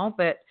now,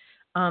 but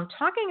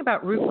talking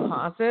about root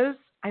causes,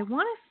 I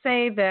want to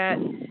say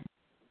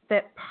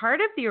that part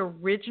of the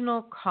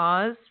original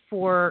cause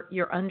for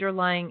the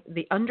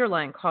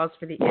underlying cause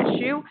for the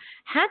issue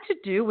had to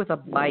do with a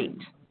bite.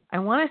 I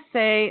want to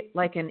say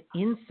like an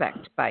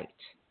insect bite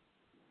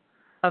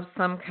of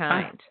some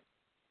kind.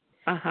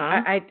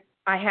 I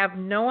have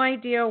no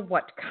idea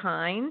what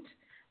kind,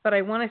 but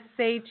I want to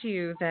say to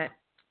you that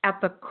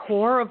at the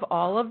core of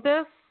all of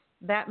this,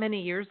 that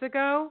many years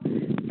ago,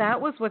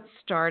 that was what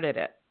started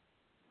it.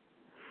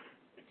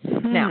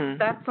 Now,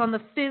 that's on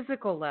the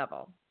physical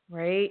level,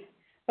 right?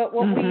 But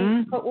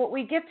what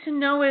we get to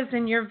know is,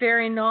 and you're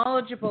very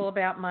knowledgeable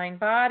about mind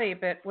body,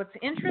 but what's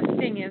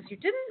interesting is you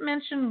didn't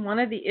mention one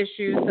of the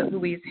issues that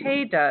Louise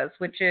Hay does,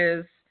 which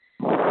is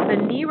the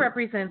knee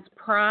represents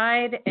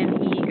pride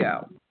and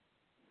ego.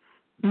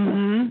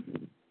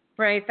 Mhm.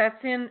 Right?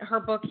 That's in her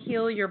book,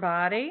 Heal Your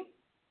Body.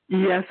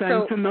 Yes,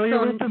 I'm familiar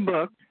with the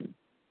book.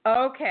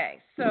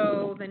 Okay,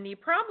 so the knee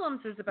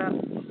problems is about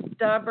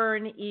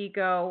stubborn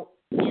ego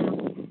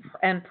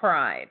and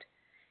pride,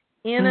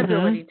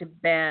 inability to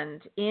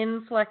bend,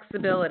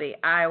 inflexibility.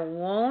 I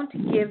won't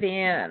give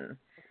in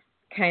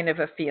kind of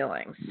a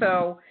feeling.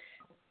 So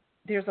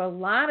there's a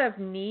lot of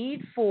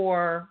need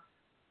for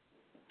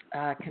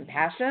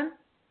compassion,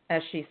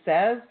 as she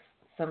says,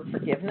 some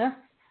forgiveness.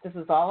 This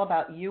is all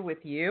about you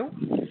with you.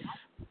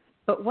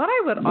 But what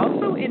I would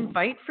also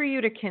invite for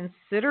you to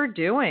consider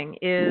doing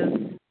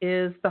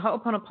is the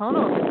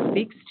Ho'oponopono that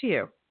speaks to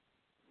you.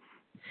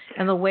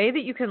 And the way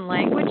that you can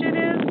language it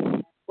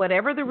is,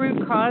 whatever the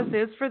root cause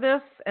is for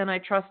this, and I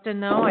trust and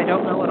know, I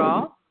don't know it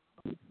all,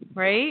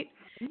 right?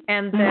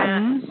 And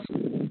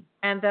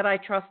that I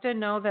trust and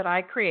know that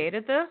I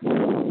created this.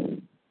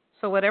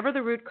 So whatever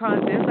the root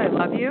cause is, I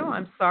love you,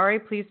 I'm sorry,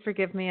 please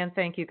forgive me, and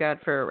thank you, God,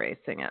 for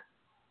erasing it.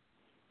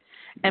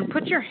 And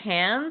put your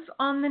hands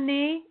on the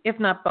knee, if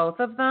not both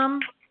of them,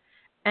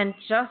 and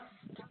just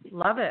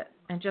love it.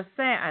 And just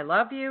say, I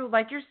love you,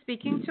 like you're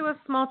speaking to a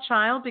small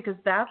child, because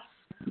that's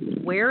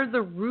where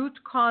the root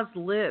cause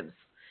lives,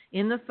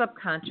 in the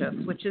subconscious,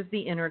 which is the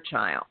inner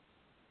child.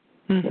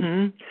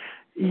 Mhm.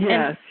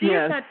 Yes, and see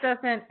if that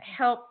doesn't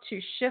help to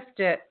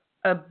shift it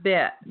a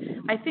bit.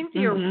 I think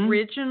the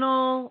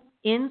original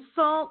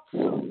insult,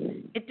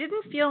 it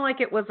didn't feel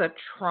like it was a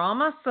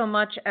trauma so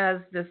much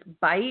as this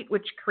bite,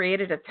 which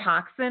created a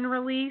toxin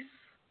release,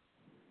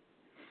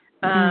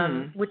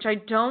 which I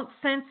don't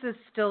sense is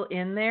still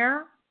in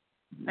there.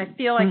 I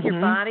feel like your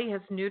body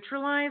has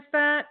neutralized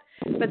that,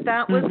 but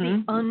that was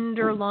the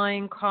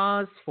underlying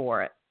cause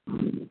for it.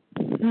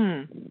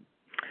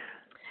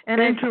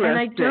 And I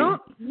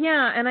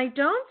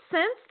don't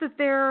sense that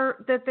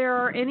there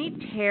are any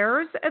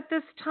tears at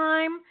this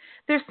time.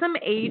 There's some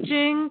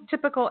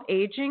typical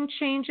aging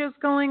changes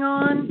going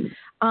on,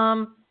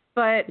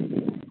 but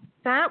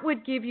that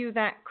would give you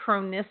that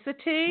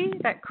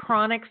chronicity, that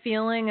chronic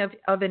feeling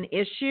of an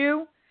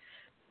issue.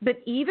 But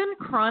even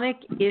chronic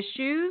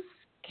issues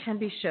can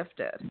be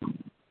shifted.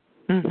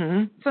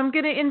 So I'm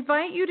going to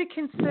invite you to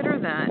consider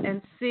that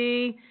and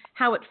see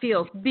how it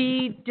feels.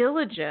 Be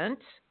diligent.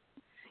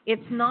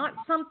 It's not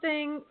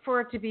something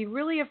for it to be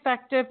really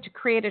effective to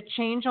create a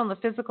change on the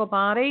physical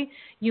body.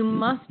 You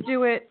must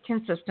do it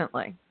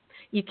consistently.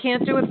 You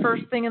can't do it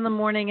first thing in the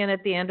morning and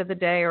at the end of the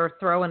day, or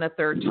throw in a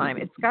third time.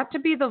 It's got to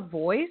be the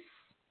voice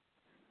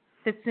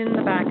that's in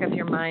the back of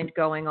your mind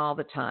going all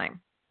the time.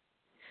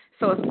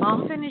 So as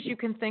often as you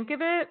can think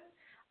of it,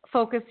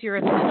 focus your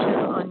attention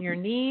on your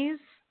knees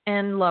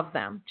and love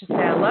them. Just say,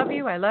 I love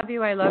you, I love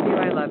you, I love you,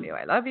 I love you,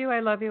 I love you, I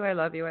love you, I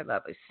love you, I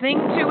love you. Sing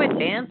to it,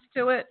 dance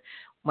to it.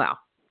 Well,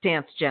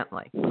 dance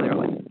gently,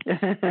 clearly,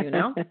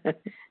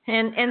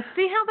 and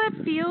see how that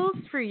feels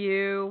for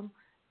you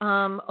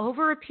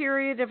over a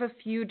period of a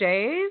few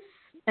days,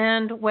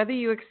 and whether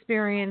you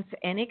experience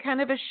any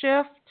kind of a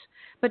shift.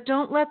 But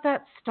don't let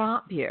that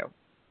stop you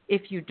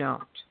if you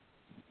don't.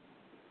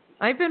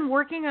 I've been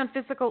working on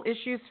physical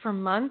issues for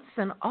months,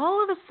 and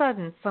all of a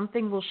sudden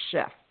something will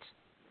shift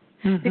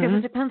because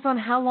it depends on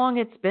how long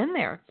it's been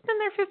there. It's been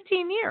there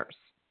 15 years.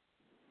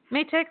 It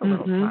may take a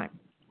little time.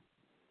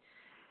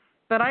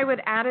 But I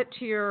would add it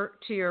to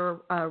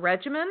your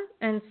regimen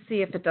and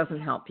see if it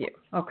doesn't help you.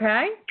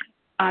 Okay?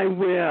 I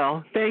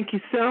will. Thank you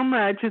so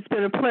much. It's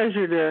been a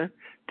pleasure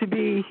to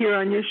be here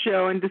on your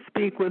show and to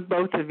speak with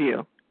both of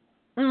you.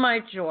 My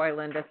joy,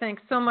 Linda.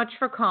 Thanks so much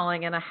for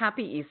calling, and a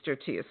happy Easter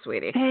to you,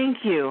 sweetie. Thank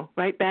you.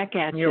 Right back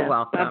at you. You're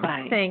welcome.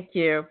 Bye-bye. Thank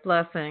you.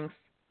 Blessings.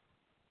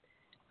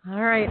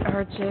 All right,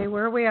 RJ,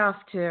 where are we off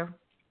to?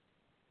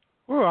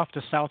 We're off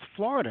to South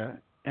Florida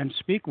and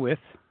speak with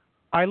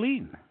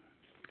Ilene.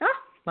 Oh,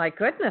 my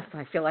goodness.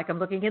 I feel like I'm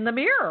looking in the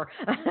mirror.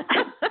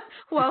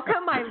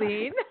 Welcome,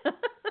 Ilene.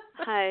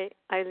 Hi,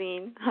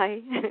 Ilene.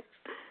 Hi.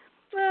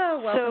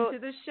 Oh, welcome to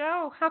the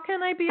show. How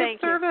can I be of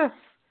service?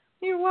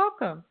 You're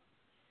welcome.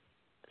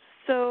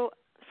 So,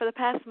 for the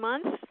past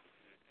month,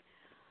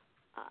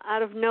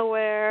 out of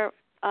nowhere,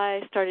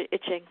 I started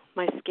itching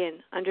my skin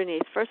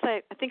underneath. First,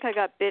 I think I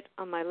got bit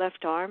on my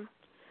left arm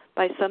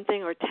by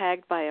something or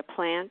tagged by a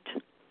plant,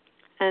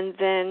 and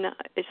then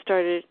it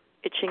started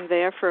itching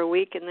there for a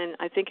week, and then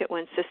I think it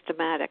went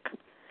systematic.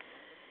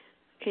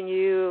 Can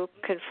you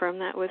confirm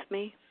that with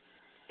me?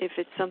 If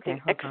it's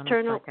something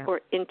external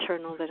or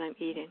internal that I'm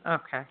eating.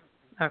 Okay.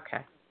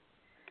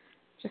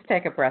 Just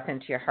take a breath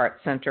into your heart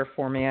center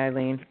for me,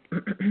 Ilene.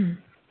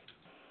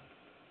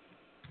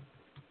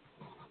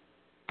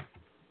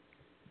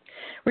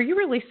 Were you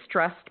really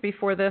stressed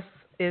before this?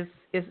 Is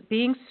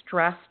being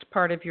stressed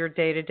part of your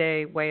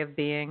day-to-day way of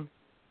being?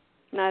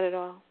 Not at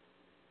all.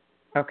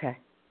 Okay.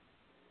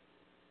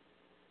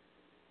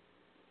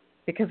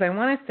 Because I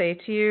want to say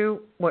to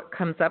you, what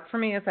comes up for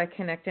me as I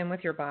connect in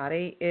with your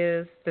body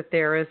is that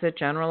there is a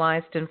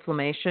generalized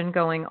inflammation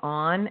going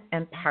on,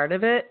 and part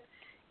of it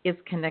is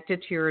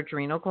connected to your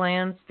adrenal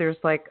glands. There's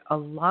like a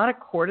lot of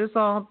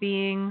cortisol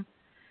being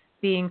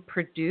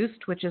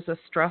produced, which is a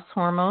stress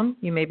hormone.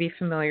 You may be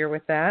familiar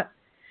with that.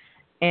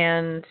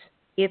 And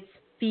it's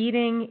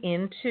feeding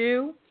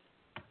into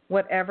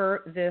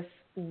whatever this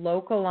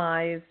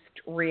localized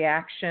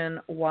reaction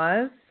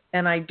was.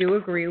 And I do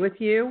agree with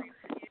you.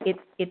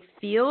 It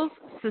feels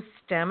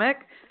systemic,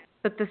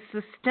 but the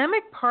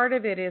systemic part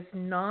of it is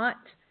not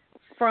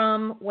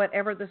from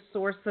whatever the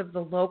source of the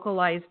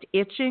localized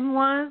itching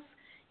was.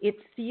 It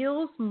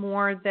feels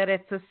more that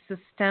it's a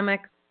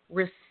systemic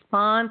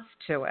response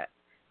to it.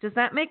 Does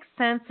that make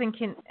sense?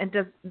 And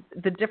does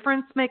the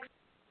difference make sense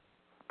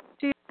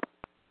to you?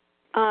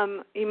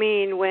 You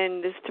mean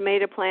when this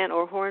tomato plant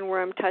or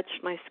hornworm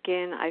touched my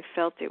skin, I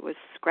felt it was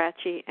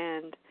scratchy,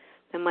 and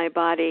then my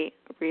body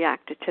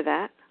reacted to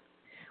that?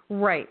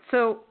 Right.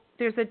 So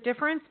there's a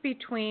difference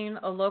between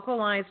a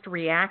localized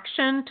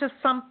reaction to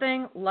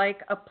something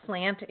like a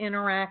plant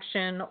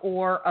interaction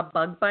or a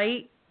bug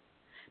bite,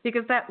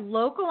 because that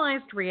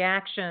localized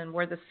reaction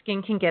where the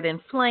skin can get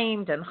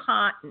inflamed and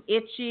hot and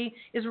itchy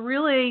is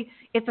really,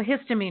 it's a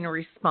histamine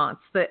response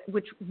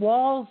which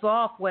walls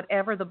off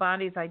whatever the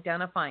body's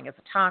identifying as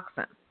a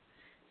toxin.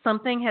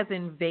 Something has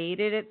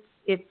invaded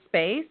its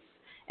space,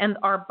 and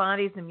our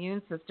body's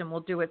immune system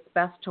will do its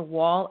best to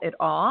wall it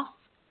off.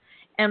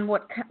 And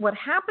what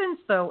happens,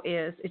 though,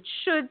 is it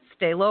should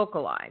stay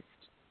localized.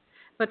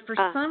 But for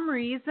some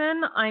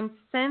reason, I'm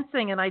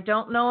sensing, and I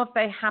don't know if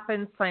they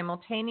happen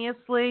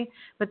simultaneously,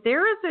 but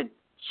there is a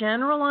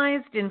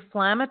generalized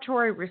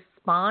inflammatory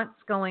response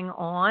going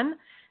on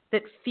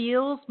that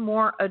feels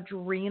more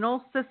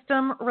adrenal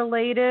system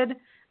related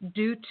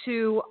due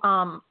to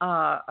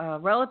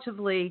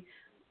relatively,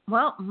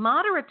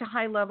 moderate to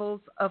high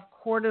levels of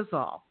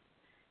cortisol,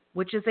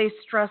 which is a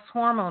stress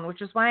hormone,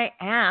 which is why I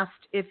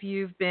asked if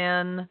you've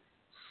been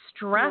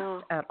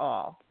stressed at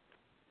all.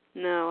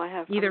 No, I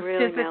have. Either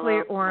really physically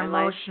or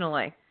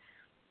emotionally. Life.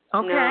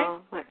 Okay.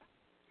 No.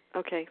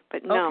 Okay,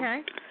 but no.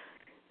 Okay.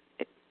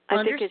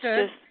 I think it's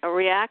just a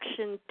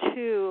reaction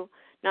to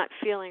not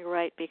feeling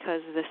right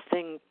because of this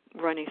thing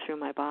running through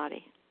my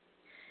body.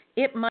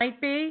 It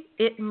might be,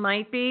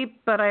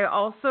 but I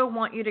also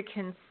want you to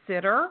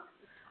consider,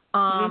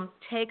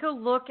 take a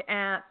look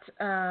at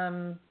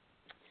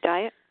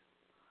diet.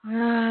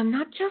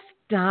 Not just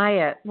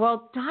diet.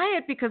 Well,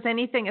 diet, because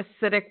anything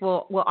acidic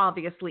will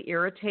obviously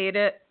irritate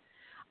it.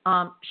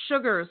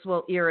 Sugars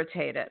will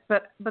irritate it.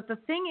 But the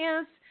thing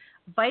is,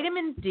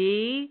 vitamin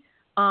D,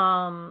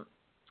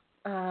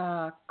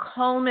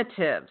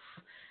 calmatives,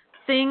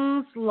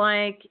 things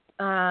like,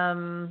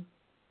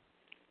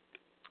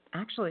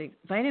 actually,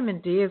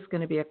 vitamin D is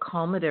going to be a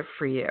calmative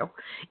for you.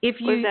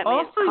 If you what does that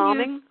also mean?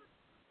 Calming?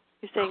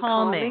 use You're saying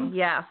calming,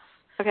 yes.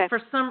 Okay.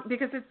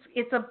 Because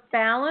it's a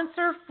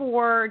balancer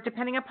for,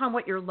 depending upon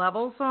what your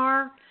levels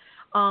are,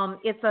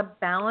 it's a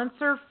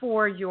balancer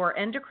for your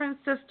endocrine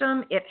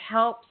system. It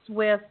helps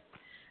with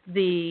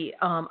the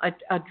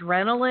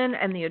adrenaline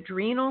and the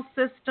adrenal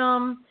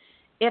system.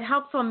 It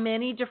helps on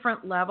many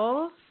different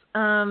levels.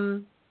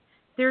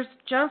 There's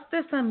just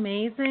this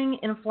amazing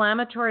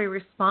inflammatory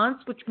response,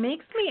 which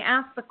makes me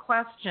ask the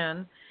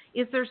question,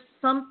 is there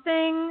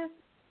something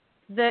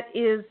that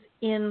is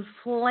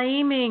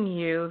inflaming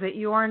you that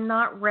you are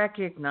not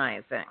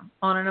recognizing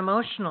on an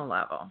emotional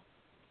level?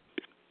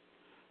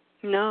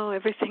 No,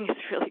 everything is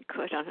really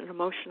good on an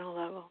emotional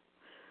level.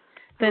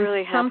 Then I'm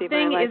really happy.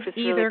 My life is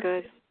really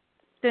good.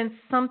 Then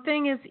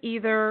something is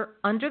either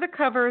under the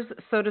covers,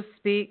 so to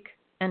speak,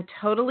 and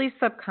totally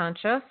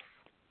subconscious,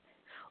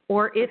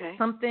 or it's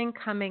something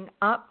coming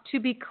up to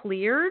be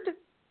cleared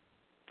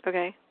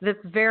that's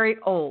very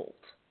old.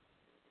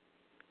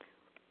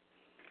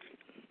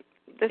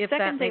 The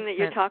second thing that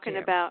you're talking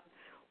about,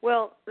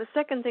 the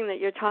second thing that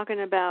you're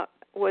talking about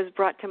was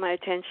brought to my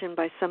attention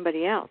by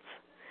somebody else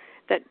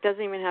that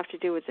doesn't even have to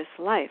do with this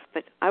life,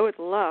 but I would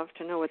love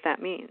to know what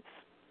that means.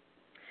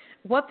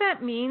 What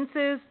that means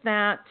is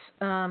that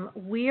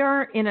we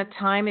are in a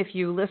time, if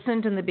you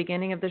listened in the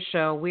beginning of the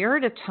show, we are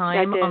at a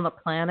time on the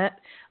planet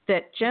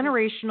that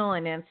generational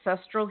and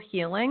ancestral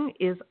healing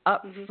is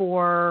up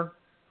for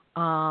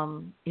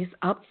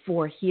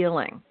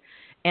healing.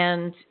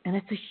 And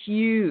it's a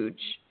huge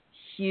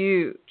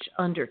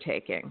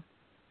undertaking.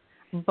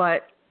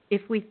 But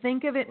if we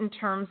think of it in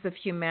terms of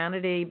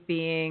humanity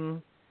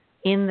being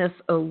in this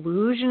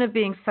illusion of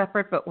being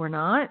separate, but we're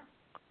not.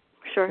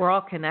 Sure. We're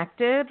all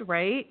connected,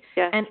 right?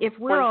 Yes. And if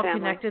we're all family.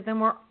 connected,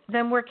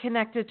 then we're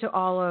connected to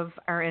all of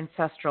our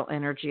ancestral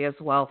energy as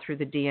well through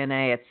the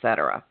DNA, et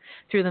cetera,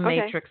 through the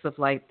matrix of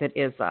light that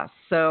is us.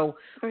 So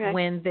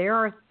when there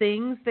are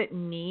things that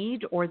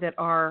need or that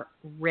are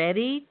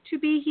ready to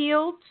be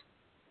healed,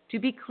 to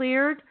be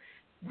cleared,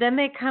 then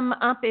they come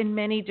up in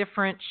many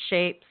different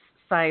shapes,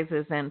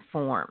 sizes, and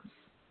forms.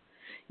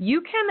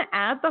 You can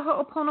add the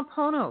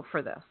Ho'oponopono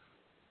for this.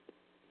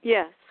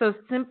 Yes. So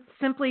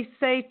simply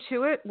say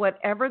to it,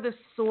 whatever the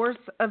source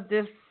of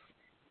this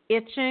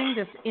itching,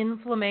 this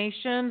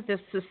inflammation, this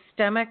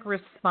systemic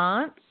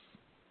response,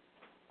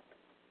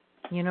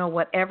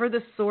 whatever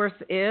the source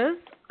is,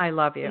 I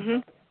love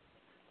you.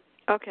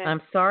 Okay.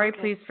 I'm sorry,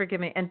 please forgive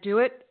me. And do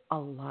it a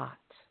lot.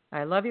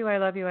 I love you, I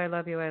love you, I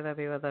love you, I love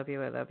you, I love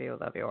you, I love you,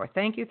 I love you, or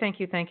thank you, thank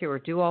you, thank you, or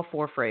do all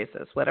 4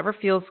 phrases. Whatever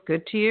feels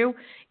good to you,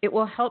 it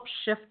will help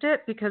shift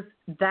it because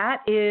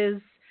that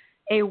is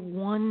a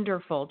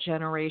wonderful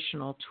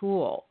generational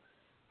tool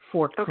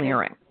for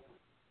clearing.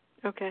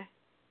 Okay.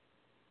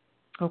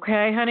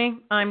 Okay, honey?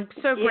 I'm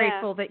so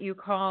grateful that you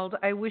called.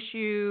 I wish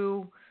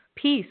you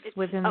peace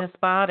within this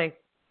body.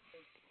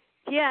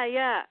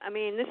 Yeah. I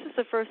mean, this is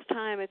the first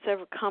time it's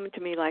ever come to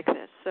me like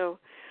this. So,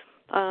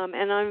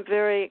 and I'm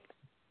very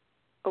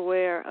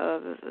aware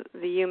of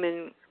the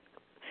human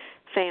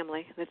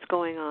family that's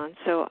going on.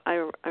 So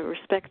I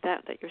respect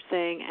that you're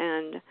saying.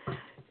 And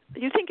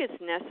do you think it's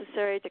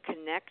necessary to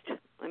connect?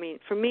 I mean,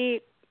 for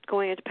me,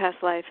 going into past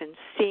life and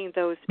seeing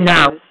those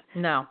issues.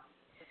 No.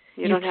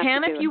 You don't have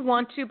can to do if you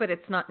want to, but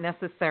it's not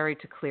necessary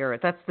to clear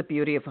it. That's the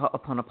beauty of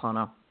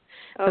Ho'oponopono.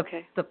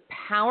 Okay. The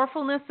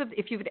powerfulness of,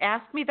 if you had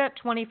asked me that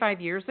 25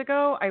 years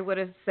ago, I would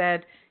have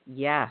said,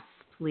 yes,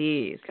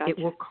 please. Gotcha. It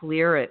will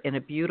clear it in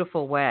a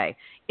beautiful way.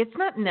 It's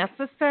not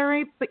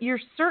necessary, but you're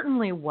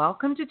certainly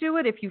welcome to do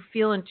it if you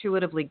feel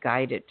intuitively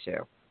guided to.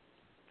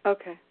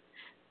 Okay.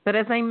 But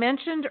as I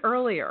mentioned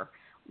earlier,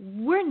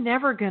 we're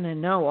never going to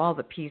know all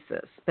the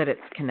pieces that it's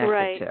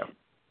connected to.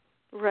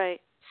 Right.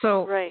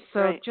 So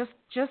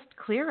just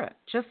clear it.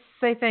 Just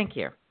say thank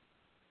you.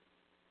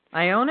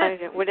 I own it,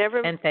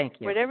 and thank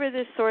you. Whatever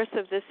the source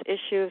of this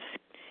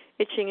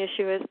itching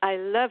issue is, I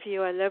love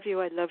you, I love you,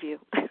 I love you.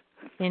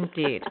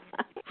 Indeed.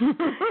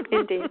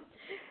 Indeed.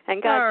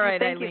 And God, all right,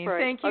 thank Eileen. you for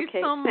it. Thank you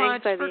so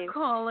much for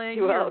calling.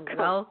 You're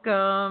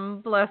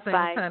welcome. Blessings,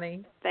 Bye.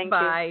 honey. Thank you.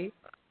 Bye.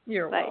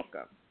 You're Bye.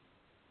 welcome.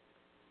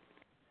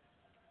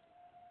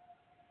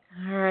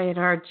 All right,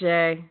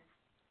 RJ.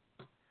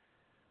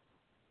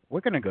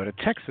 We're going to go to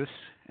Texas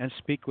and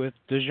speak with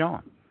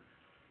Dejan.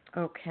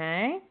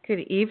 Okay.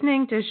 Good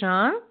evening,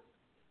 Dejan.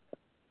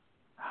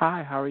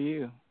 Hi, how are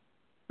you?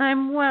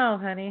 I'm well,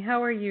 honey.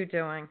 How are you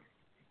doing?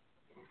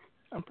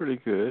 I'm pretty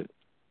good.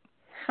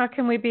 How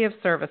can we be of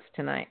service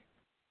tonight?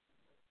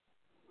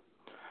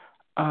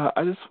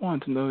 I just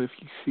wanted to know if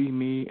you see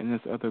me and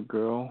this other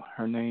girl,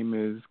 her name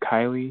is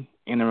Kylie,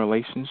 in a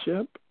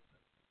relationship.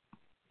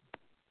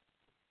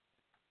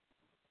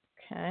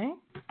 Okay.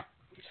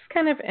 Just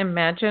kind of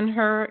imagine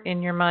her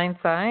in your mind's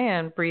eye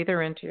and breathe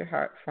her into your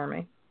heart for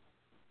me.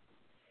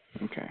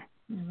 Okay.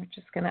 And we're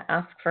just going to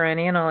ask for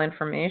any and all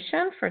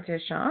information for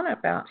Dejan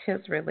about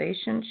his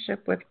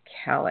relationship with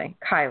Kylie.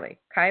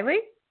 Kylie?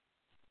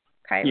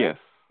 Yes.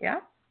 Yeah?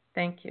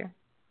 Thank you.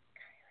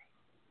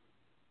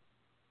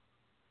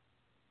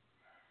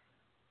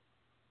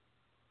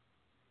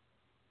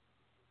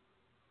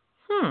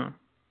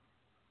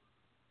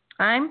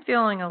 I'm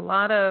feeling a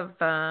lot of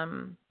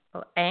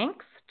angst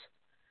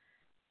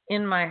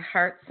in my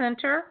heart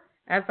center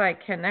as I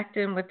connect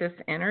in with this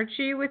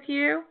energy with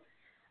you.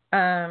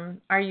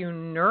 Are you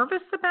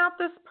nervous about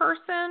this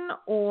person,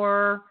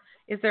 or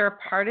is there a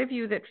part of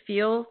you that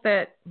feels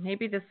that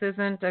maybe this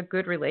isn't a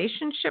good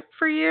relationship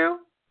for you?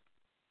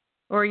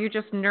 Or are you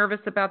just nervous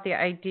about the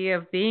idea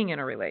of being in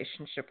a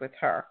relationship with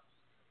her?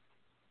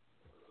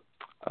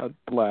 The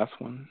last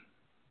one.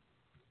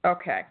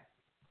 Okay.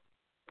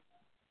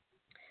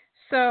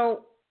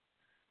 So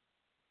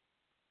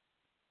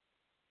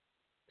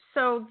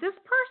this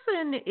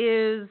person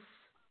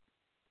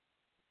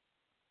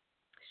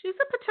she's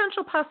a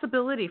potential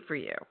possibility for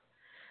you.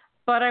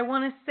 But I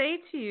want to say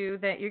to you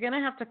that you're going to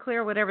have to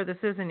clear whatever this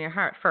is in your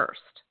heart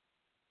first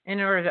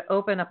in order to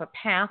open up a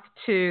path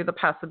to the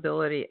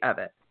possibility of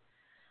it.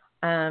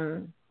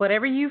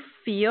 Whatever you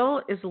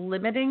feel is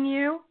limiting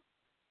you,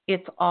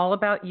 it's all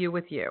about you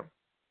with you.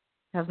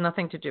 It has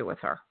nothing to do with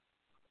her.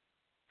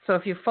 So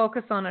if you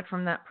focus on it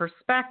from that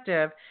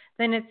perspective,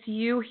 then it's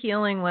you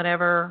healing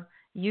whatever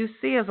you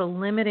see as a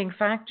limiting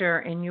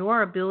factor in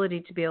your ability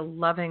to be a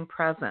loving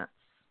presence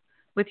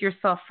with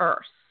yourself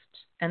first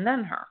and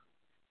then her.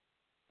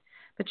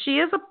 But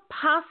she's a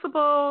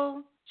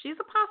possibility.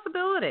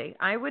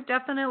 I would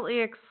definitely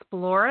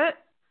explore it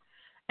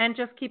and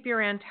just keep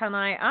your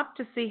antennae up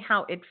to see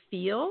how it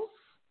feels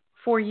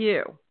for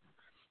you.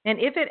 And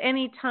if at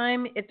any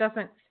time it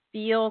doesn't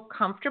feel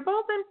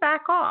comfortable, then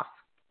back off.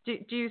 Do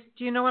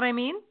you know what I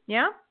mean?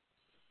 Yeah?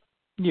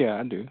 Yeah,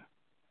 I do.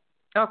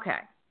 Okay.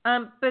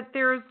 But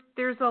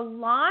there's a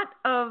lot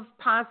of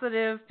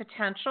positive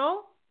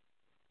potential.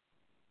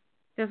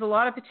 There's a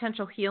lot of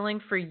potential healing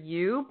for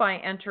you by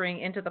entering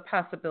into the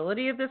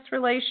possibility of this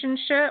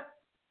relationship.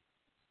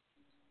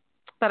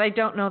 But I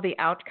don't know the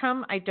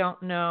outcome. I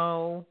don't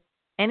know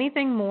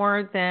anything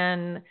more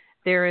than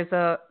there is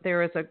a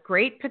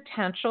great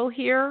potential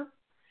here,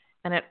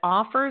 and it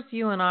offers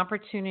you an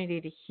opportunity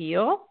to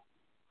heal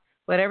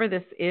whatever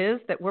this is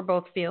that we're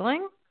both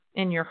feeling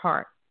in your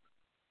heart.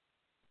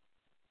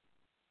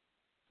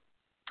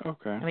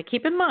 Okay. And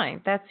keep in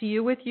mind, that's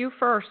you with you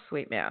first,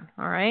 sweet man.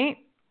 All right?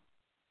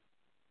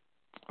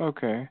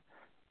 Okay.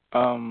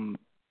 Do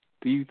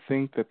you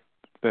think that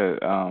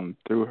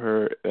through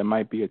her there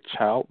might be a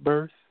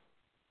childbirth?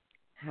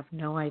 I have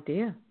no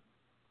idea.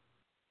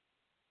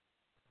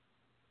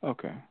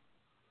 Okay.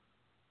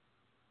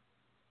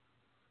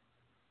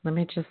 Let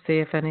me just see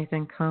if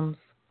anything comes.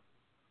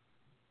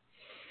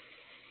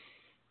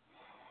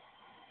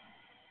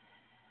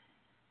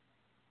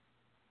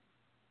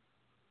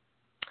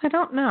 I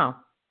don't know.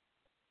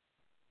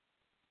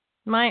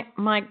 My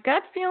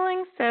gut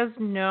feeling says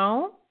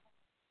no,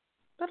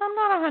 but I'm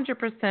not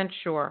 100%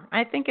 sure.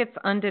 I think it's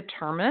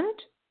undetermined,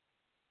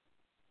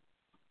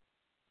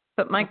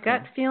 but my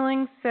gut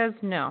feeling says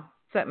no.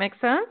 Does that make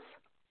sense?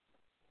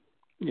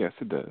 Yes,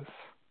 it does.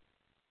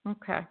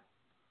 Okay.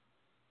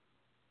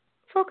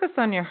 Focus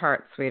on your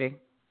heart, sweetie.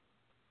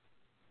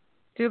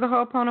 Do the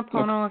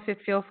Ho'oponopono if it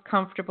feels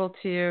comfortable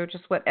to you.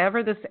 Just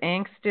whatever this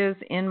angst is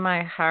in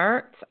my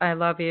heart, I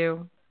love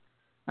you.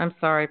 I'm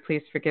sorry,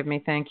 please forgive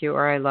me, thank you,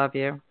 or I love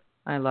you.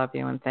 I love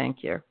you and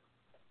thank you.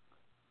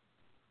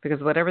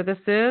 Because whatever this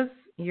is,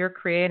 you're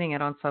creating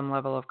it on some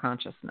level of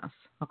consciousness,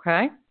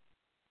 okay?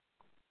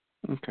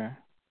 Okay.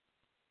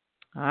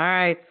 All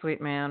right, sweet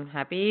man.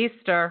 Happy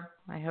Easter.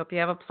 I hope you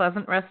have a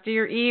pleasant rest of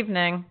your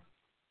evening.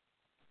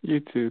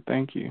 You too.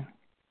 Thank you.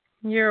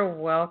 You're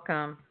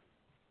welcome.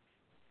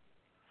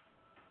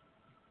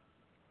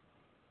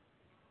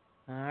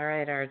 All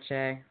right,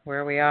 RJ. Where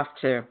are we off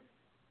to?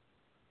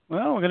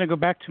 Well, we're going to go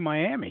back to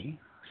Miami,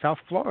 South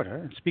Florida,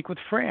 and speak with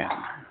Fran.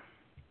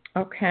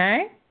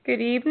 Okay.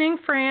 Good evening,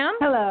 Fran.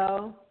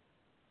 Hello.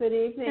 Good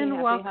evening. And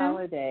Happy welcome.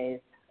 holidays.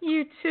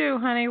 You too,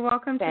 honey.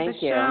 Welcome to the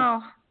show.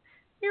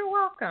 You're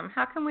welcome.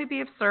 How can we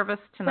be of service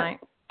tonight?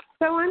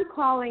 So I'm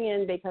calling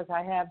in because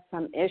I have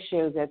some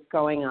issues that's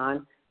going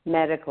on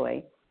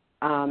medically.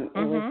 It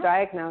was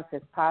diagnosed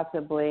as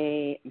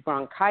possibly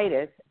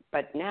bronchitis,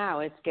 but now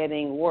it's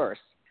getting worse.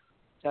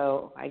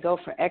 So I go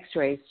for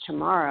x-rays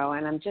tomorrow,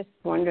 and I'm just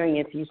wondering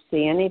if you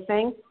see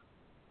anything.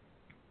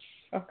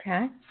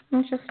 Okay.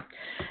 And just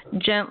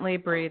gently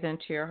breathe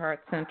into your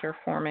heart center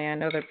for me. I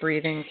know that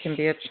breathing can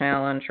be a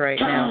challenge right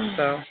now,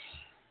 so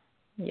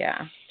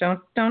yeah,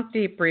 don't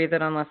deep breathe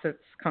it unless it's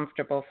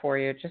comfortable for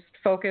you. Just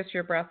focus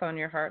your breath on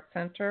your heart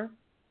center.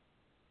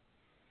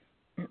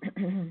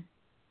 Do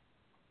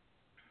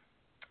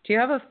you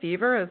have a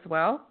fever as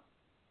well?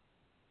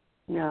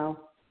 No.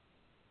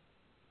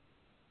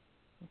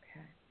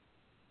 Okay.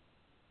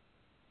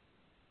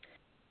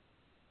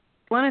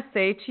 I want to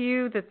say to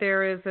you that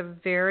there is a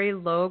very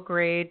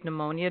low-grade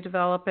pneumonia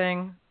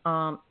developing,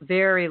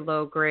 very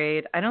low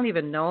grade. I don't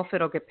even know if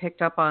it'll get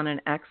picked up on an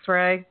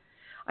x-ray.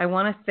 I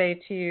want to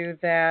say to you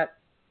that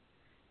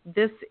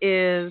this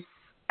is,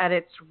 at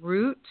its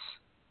root,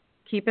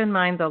 keep in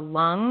mind the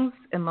lungs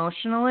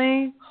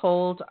emotionally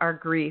hold our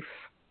grief.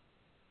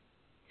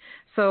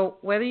 So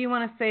whether you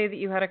want to say that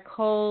you had a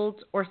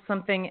cold or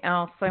something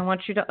else, I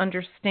want you to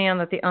understand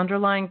that the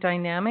underlying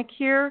dynamic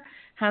here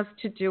has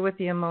to do with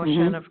the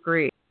emotion of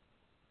grief.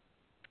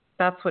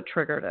 That's what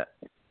triggered it.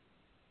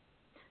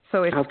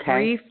 So it's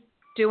grief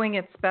doing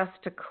its best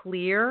to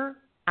clear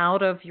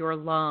out of your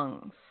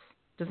lungs.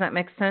 Does that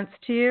make sense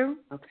to you?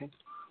 Okay.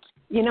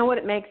 You know what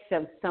it makes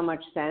so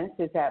much sense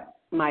is that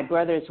my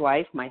brother's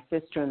wife, my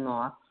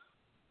sister-in-law,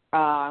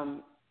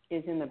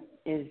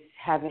 is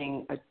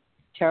having a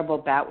terrible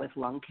bout with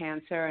lung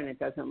cancer, and it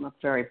doesn't look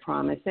very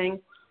promising.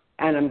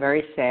 And I'm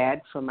very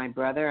sad for my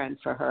brother and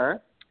for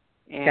her.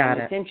 And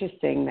it's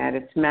interesting that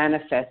it's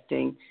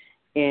manifesting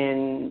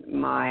in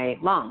my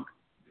lung.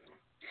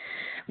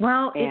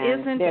 Well, it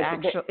isn't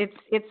actually.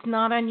 It's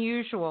not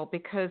unusual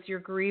because you're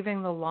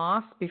grieving the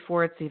loss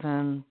before it's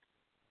even.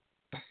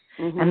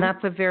 And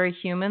that's a very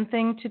human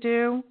thing to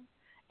do.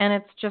 And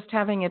it's just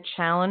having a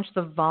challenge.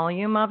 The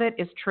volume of it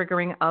is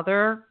triggering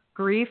other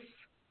grief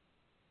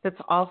that's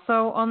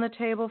also on the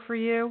table for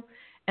you.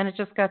 And it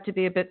just got to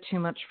be a bit too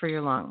much for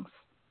your lungs.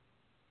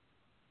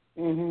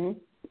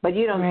 But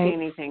you don't see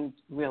anything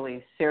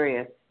really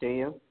serious, do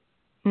you?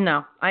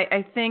 No.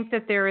 I think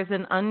that there is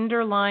an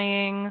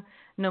underlying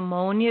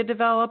pneumonia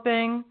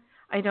developing.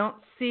 I don't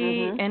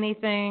see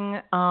anything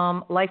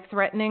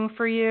life-threatening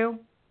for you.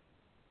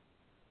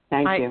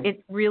 Thank you.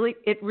 It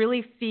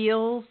really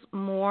feels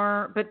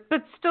more, but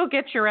still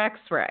get your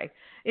x-ray.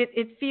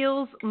 It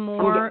feels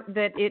more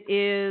that it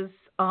is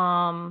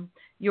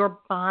your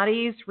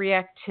body's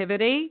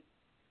reactivity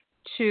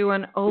to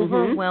an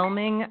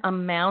overwhelming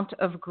amount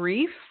of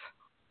grief.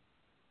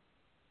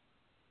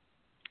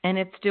 And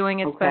it's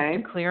doing its best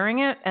to clearing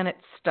it, and it's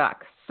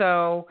stuck.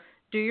 So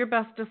do your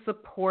best to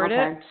support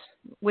it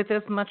with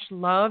as much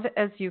love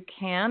as you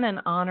can and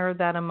honor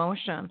that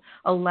emotion.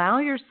 Allow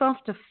yourself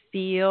to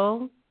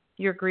feel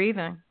your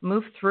grieving.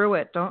 Move through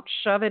it. Don't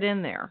shove it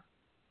in there.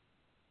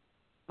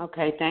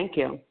 Okay, thank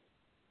you.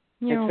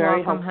 You're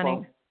welcome,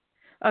 honey.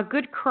 A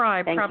good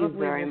cry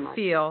probably will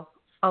feel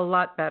a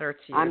lot better to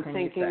you. I'm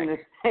thinking the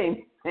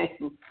same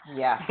thing.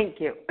 Yeah. Thank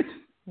you.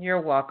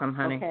 You're welcome,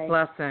 honey. Okay.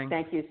 Blessing.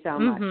 Thank you so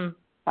much.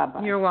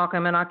 Bye-bye. You're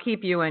welcome, and I'll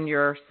keep you and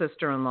your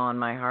sister-in-law in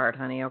my heart,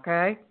 honey,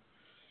 okay?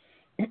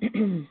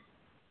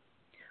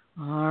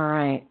 All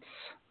right.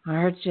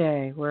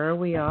 RJ, where are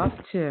we off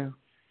to?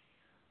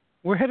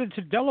 We're headed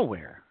to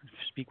Delaware to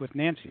speak with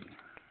Nancy.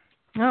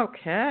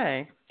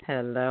 Okay.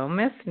 Hello,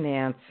 Miss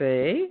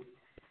Nancy.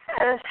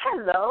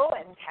 Hello,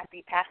 and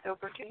happy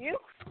Passover to you.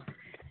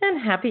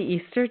 And happy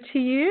Easter to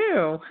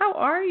you. How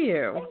are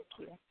you? Thank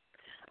you.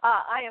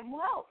 I am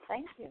well,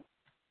 thank you.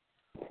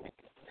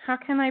 How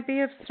can I be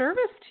of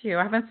service to you?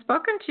 I haven't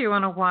spoken to you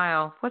in a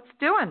while. What's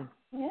doing?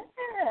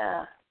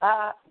 Yeah.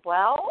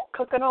 Well,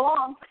 cooking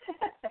along.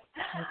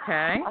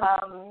 Okay.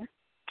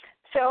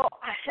 So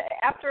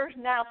after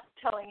now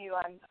telling you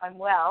I'm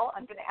well,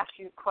 I'm going to ask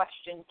you a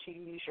question to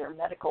use your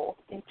medical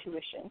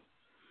intuition.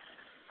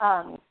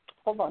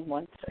 Hold on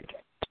one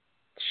second.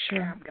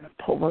 Sure. I'm going to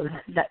pull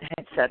that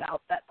headset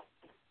out. That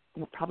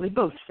will probably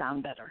both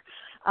sound better.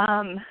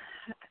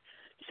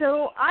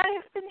 So I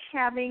have been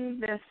having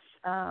this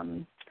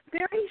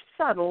very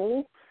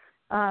subtle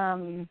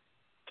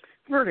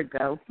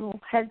vertigo, little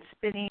head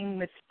spinning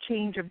with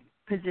change of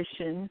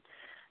position.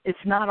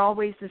 It's not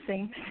always the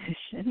same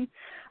position.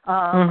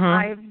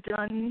 I've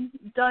done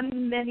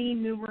many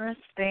numerous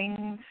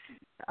things,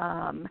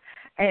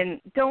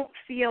 and don't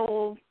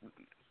feel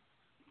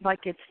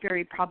like it's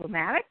very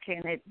problematic,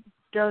 and it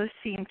does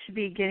seem to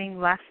be getting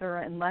lesser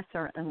and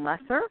lesser and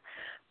lesser.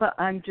 But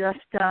I'm just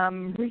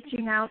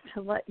reaching out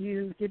to let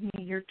you give me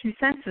your 2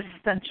 cents,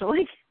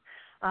 essentially,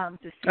 to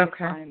see if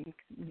I'm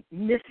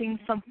missing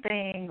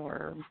something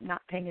or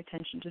not paying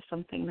attention to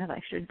something that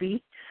I should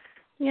be.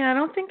 Yeah, I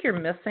don't think you're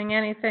missing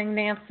anything,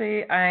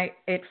 Nancy.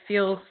 It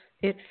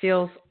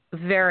feels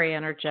very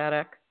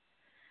energetic.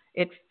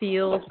 It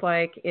feels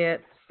like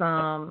it's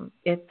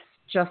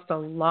just a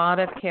lot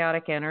of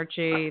chaotic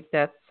energy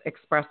that's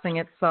expressing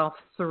itself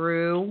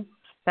through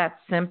that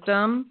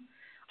symptom.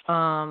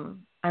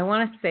 I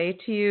want to say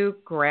to you,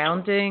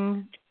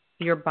 grounding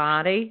your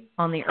body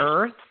on the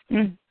earth,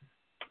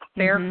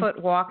 barefoot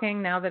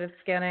walking, now that it's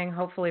getting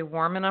hopefully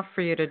warm enough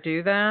for you to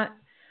do that,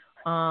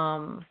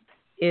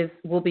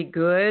 will be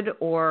good,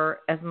 or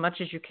as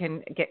much as you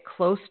can get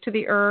close to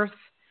the earth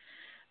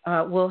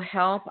will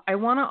help. I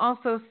want to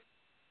also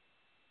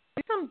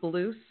do some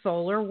blue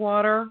solar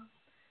water.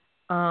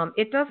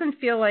 It doesn't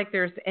feel like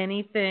there's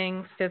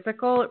anything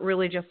physical. It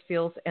really just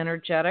feels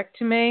energetic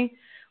to me.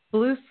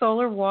 Blue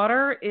solar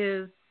water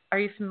are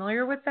you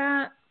familiar with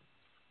that?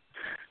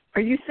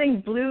 Are you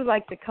saying blue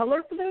like the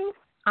color blue?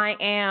 I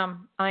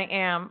am.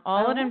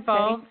 All it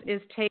involves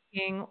is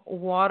taking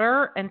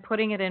water and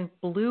putting it in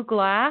blue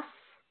glass,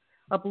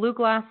 a blue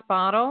glass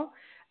bottle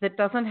that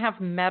doesn't have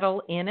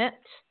metal in it.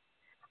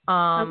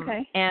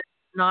 And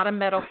not a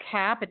metal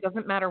cap. It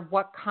doesn't matter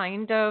what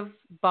kind of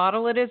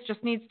bottle it is,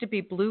 just needs to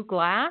be blue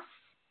glass,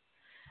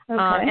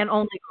 and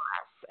only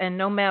glass, and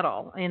no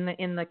metal in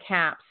the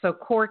cap. So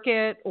cork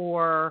it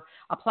or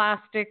a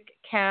plastic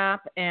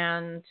cap,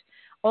 and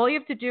all you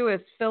have to do is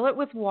fill it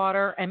with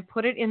water and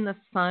put it in the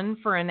sun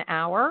for an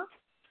hour.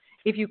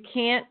 If you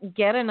can't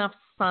get enough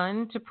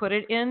sun to put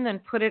it in, then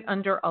put it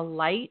under a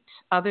light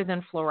other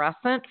than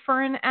fluorescent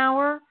for an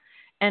hour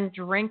and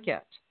drink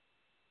it.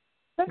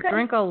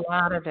 Drink a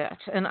lot of it.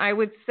 And I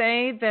would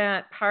say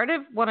that part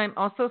of what I'm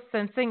also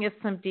sensing is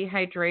some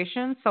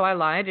dehydration. So I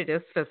lied. It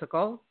is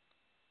physical.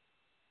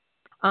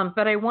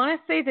 But I want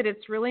to say that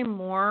it's really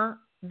more,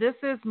 this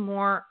is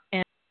more,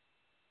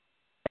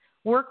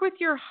 work with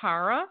your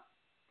hara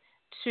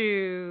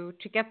to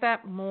get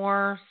that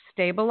more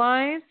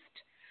stabilized,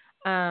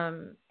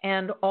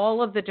 and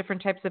all of the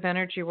different types of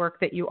energy work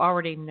that you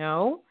already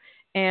know,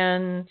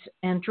 and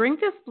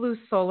drink this blue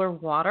solar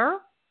water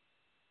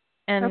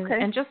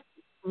and just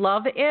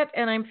love it.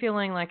 And I'm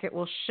feeling like it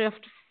will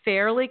shift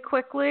fairly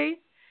quickly.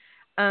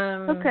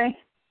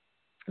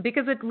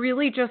 Because it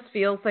really just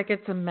feels like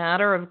it's a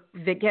matter of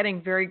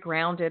getting very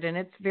grounded, and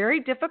it's very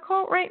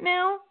difficult right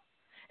now.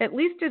 At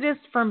least it is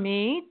for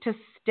me to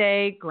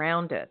stay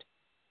grounded.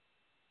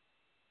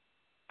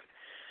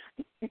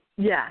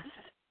 Yes.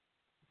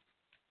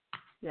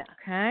 Yeah.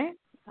 Okay.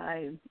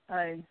 I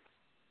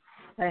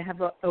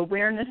have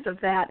awareness of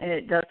that, and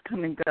it does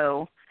come and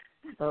go.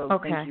 So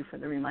thank you for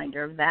the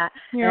reminder of that.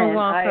 You're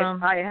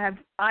welcome.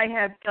 I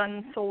have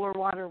done solar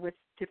water with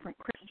different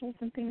crystals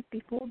and things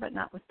before, but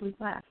not with blue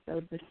glass.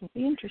 So this will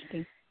be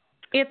interesting.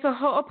 It's a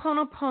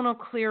Ho'oponopono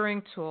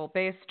clearing tool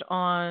based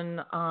on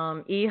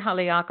E.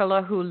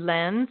 Haleakala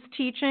Hulen's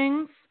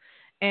teachings,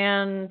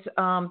 and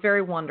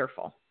very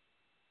wonderful.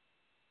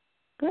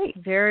 Great.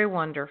 Very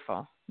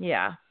wonderful.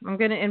 Yeah. I'm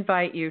going to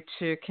invite you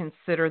to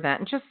consider that,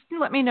 and just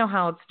let me know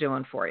how it's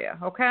doing for you,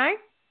 okay?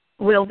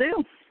 Will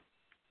do.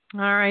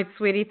 All right,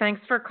 sweetie.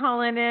 Thanks for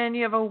calling in.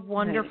 You have a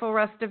wonderful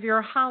rest of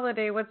your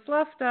holiday, what's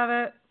left of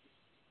it.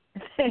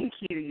 Thank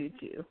you. You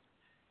too.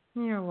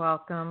 You're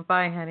welcome.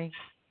 Bye, honey.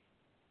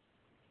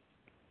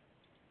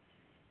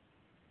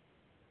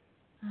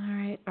 All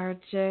right,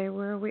 RJ,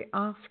 where are we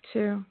off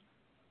to?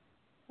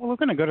 Well, we're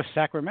going to go to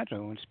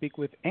Sacramento and speak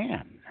with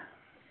Anne.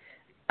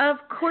 Of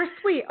course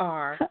we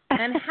are.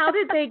 And how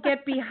did they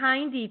get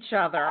behind each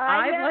other?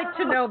 I'd like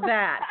to know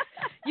that.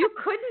 You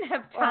couldn't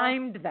have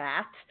timed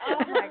that. Oh,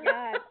 my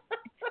God.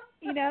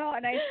 You know,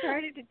 and I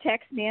started to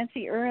text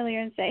Nancy earlier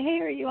and say, hey,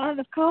 are you on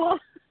the call?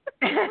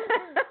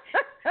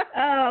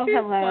 Oh, Too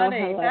hello. funny.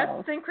 Hello.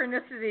 That's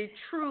synchronicity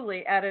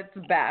truly at its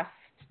best.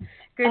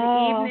 Good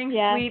evening,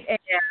 sweet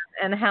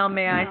Anne, and how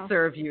may I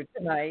serve you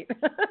tonight?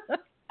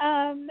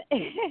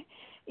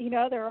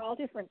 there are all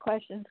different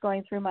questions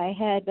going through my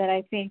head, but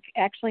I think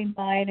actually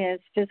mine is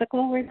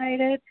physical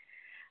related.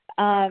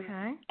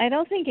 Okay. I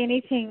don't think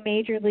anything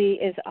majorly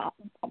is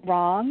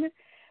wrong.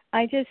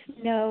 I just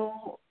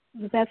know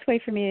the best way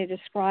for me to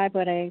describe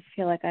what I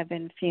feel like I've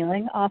been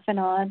feeling off and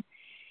on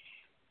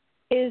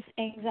is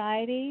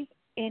anxiety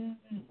in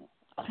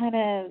kind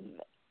of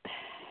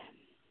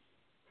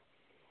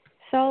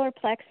solar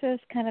plexus,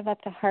 kind of up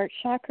the heart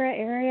chakra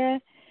area.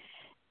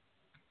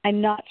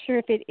 I'm not sure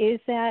if it is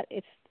that.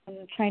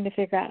 I'm trying to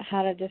figure out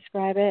how to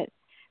describe it.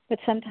 But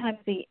sometimes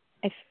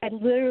I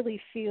literally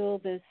feel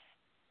this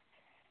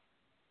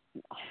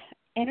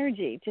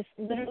energy just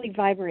literally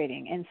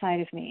vibrating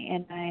inside of me,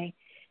 and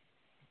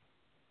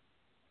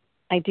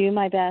I do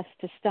my best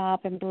to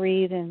stop and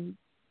breathe and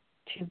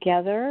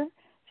together,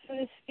 so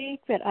to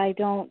speak, but I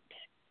don't.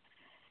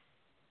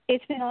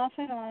 It's been off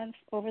and on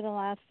over the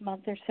last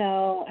month or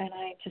so, and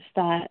I just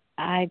thought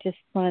I just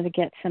wanted to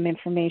get some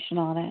information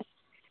on it.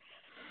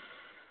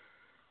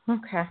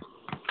 Okay.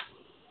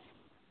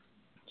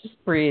 Just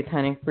breathe,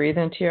 honey. Breathe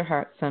into your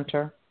heart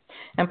center.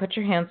 And put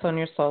your hands on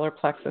your solar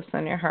plexus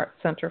and your heart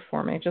center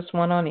for me. Just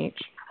one on each.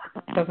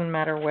 Doesn't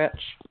matter which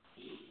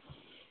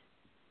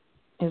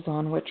is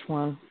on which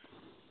one.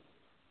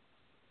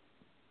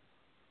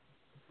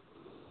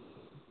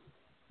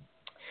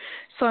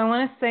 So I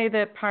want to say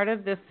that part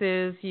of this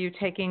is you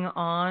taking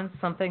on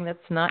something that's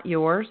not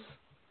yours.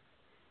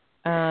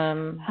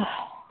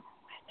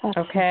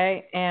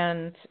 Okay,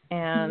 and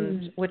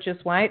which is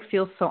why it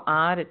feels so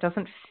odd. It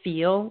doesn't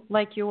feel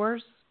like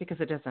yours because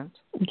it isn't.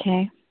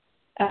 Okay.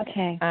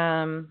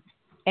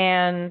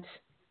 And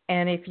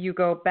if you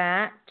go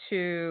back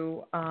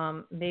to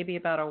maybe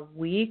about a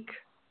week,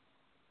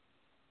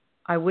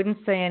 I wouldn't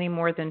say any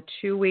more than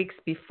 2 weeks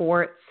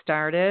before it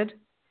started,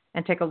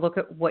 and take a look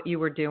at what you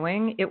were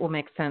doing, it will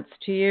make sense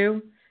to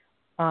you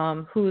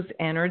whose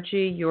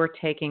energy you're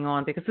taking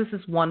on, because this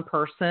is one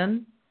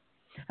person.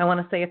 I want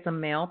to say it's a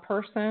male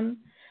person,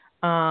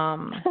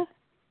 and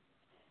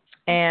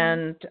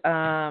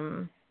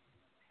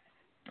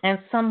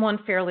someone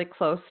fairly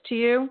close to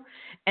you,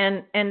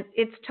 and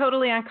it's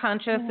totally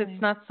unconscious.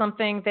 It's not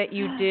something that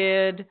you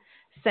did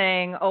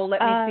saying, oh,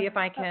 let me see if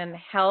I can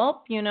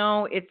help.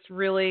 It's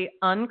really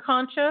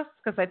unconscious,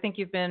 because I think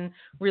you've been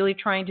really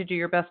trying to do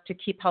your best to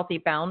keep healthy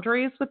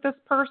boundaries with this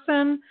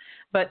person,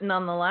 but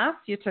nonetheless,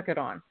 you took it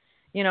on.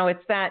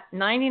 It's that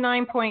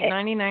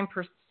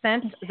 99.99%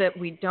 that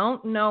we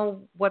don't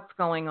know what's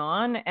going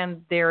on,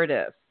 and there it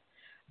is.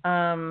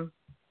 Can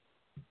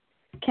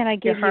I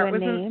give you a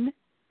name?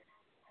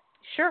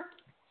 Sure.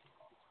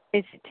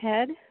 Is it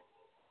Ted?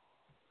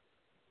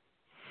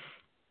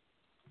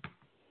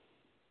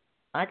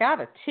 I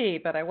got a T,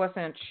 but I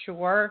wasn't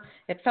sure.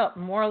 It felt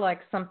more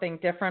like something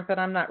different, but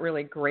I'm not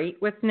really great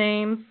with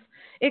names.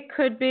 It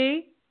could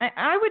be.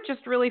 I would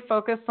just really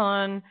focus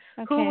on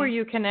who were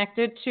you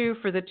connected to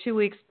for the 2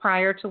 weeks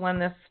prior to when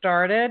this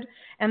started,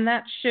 and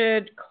that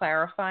should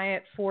clarify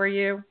it for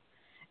you.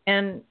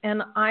 And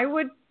I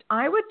would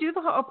do the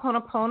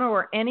Ho'oponopono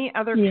or any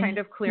other kind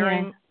of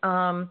clearing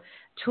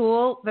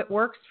tool that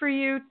works for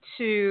you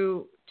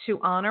to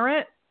honor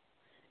it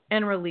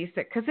and release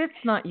it, because it's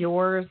not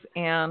yours,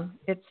 and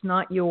it's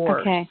not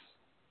yours.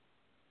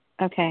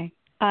 Okay.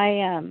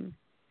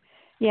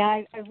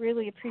 I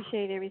really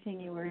appreciate everything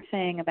you were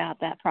saying about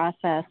that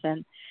process,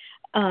 and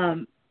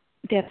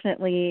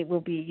definitely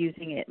will be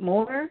using it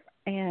more.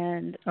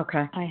 And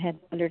I had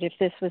wondered if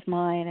this was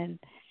mine, and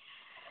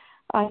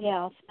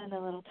I'll spend a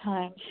little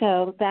time.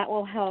 So that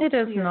will help. It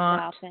is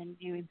not. And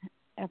you,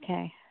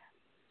 okay.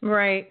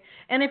 Right.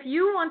 And if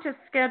you want to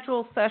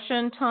schedule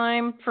session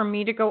time for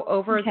me to go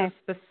over the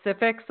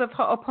specifics of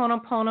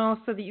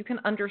Ho'oponopono so that you can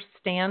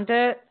understand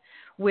it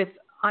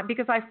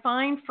because I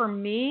find for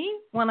me,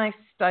 when I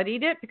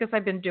studied it, because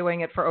I've been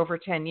doing it for over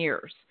 10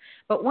 years,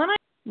 but when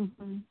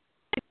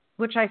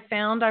which I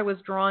found I was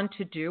drawn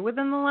to do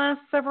within the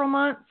last several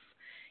months,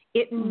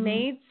 it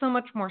made so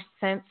much more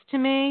sense to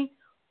me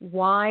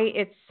why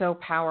it's so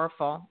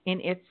powerful in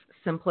its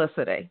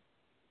simplicity.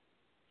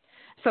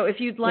 So if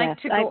you'd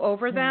like to go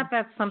over that,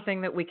 that's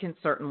something that we can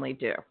certainly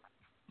do.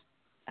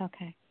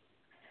 Okay.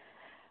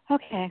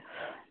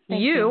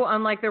 You,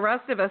 unlike the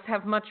rest of us,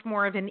 have much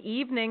more of an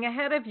evening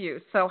ahead of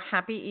you. So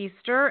happy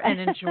Easter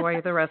and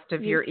enjoy the rest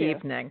of your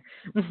evening.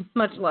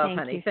 Much love,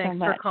 honey. Thanks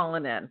for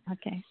calling in.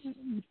 Okay.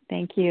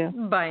 Thank you.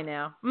 Bye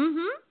now.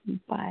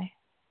 Bye.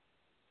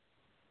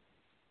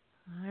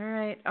 All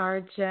right,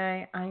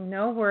 RJ. I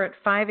know we're at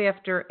 5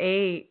 after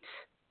 8.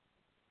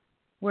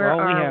 Where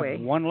are we? We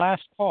have one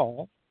last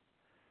call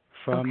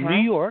from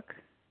New York.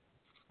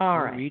 All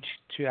we'll right. Reach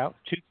out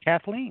to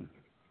Kathleen.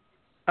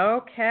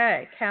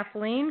 Okay.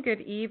 Kathleen,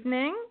 good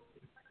evening.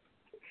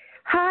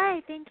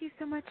 Hi. Thank you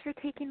so much for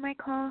taking my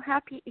call.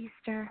 Happy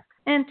Easter.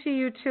 And to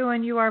you, too,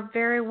 and you are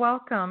very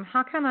welcome.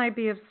 How can I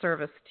be of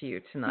service to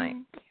you tonight?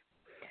 Thank you.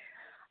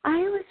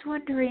 I was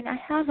wondering, I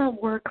have a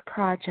work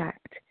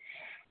project,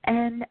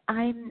 and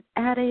I'm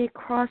at a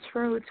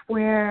crossroads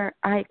where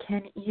I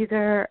can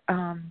either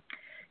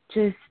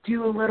just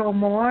do a little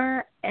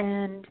more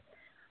and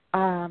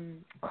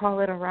call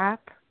it a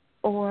wrap,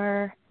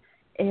 or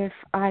if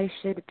I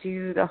should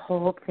do the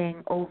whole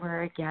thing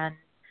over again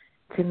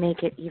to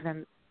make it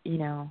even,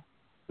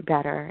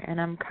 better.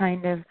 And I'm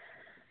kind of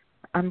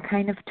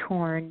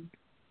torn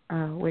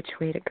which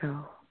way to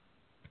go.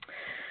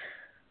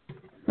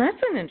 That's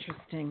an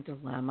interesting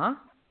dilemma.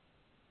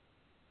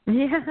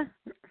 Yeah.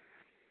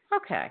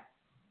 Okay.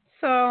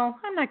 So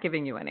I'm not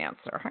giving you an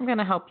answer. I'm going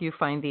to help you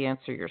find the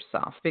answer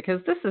yourself,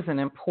 because this is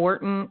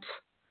important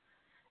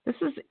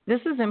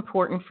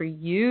for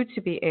you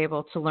to be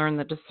able to learn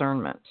the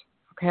discernment.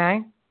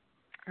 Okay?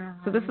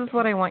 So this is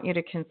what I want you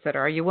to consider.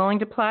 Are you willing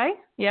to play?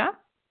 Yeah?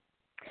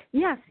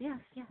 Yes.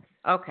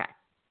 Okay.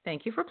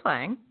 Thank you for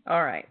playing.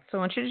 All right. So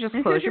I want you to just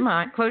close your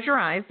mind, close your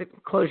eyes,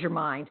 close your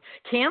mind.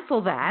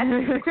 Cancel that.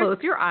 Close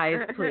your eyes,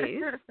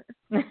 please.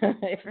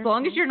 As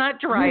long as you're not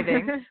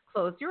driving,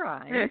 close your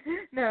eyes.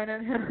 No.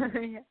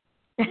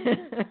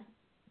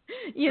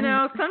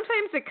 Yeah.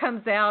 Sometimes it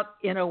comes out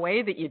in a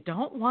way that you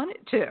don't want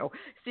it to.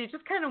 So you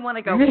just kind of want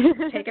to go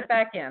take it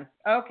back in.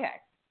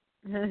 Okay.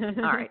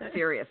 All right.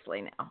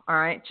 Seriously now. All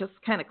right. Just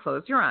kind of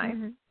close your eyes.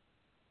 Mm-hmm.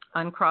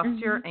 Uncross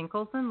your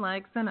ankles and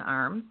legs and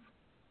arms.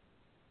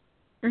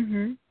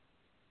 Mm-hmm.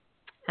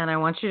 And I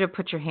want you to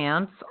put your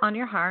hands on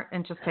your heart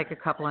and just take a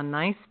couple of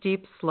nice,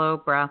 deep, slow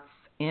breaths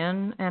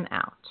in and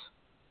out.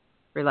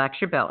 Relax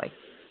your belly.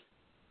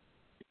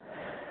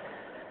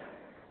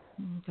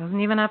 It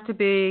doesn't have to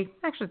be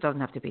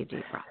a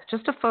deep breath,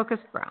 just a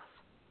focused breath.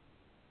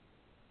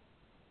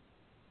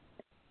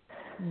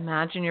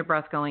 Imagine your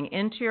breath going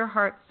into your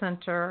heart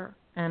center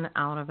and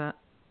out of it.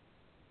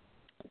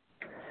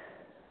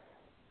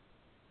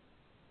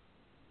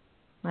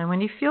 And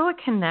when you feel a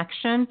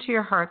connection to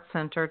your heart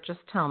center, just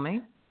tell me.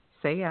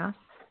 Say yes.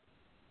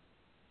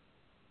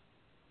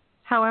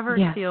 However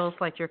it feels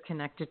like you're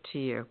connected to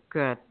you.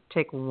 Good.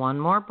 Take one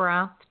more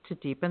breath to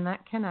deepen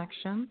that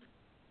connection.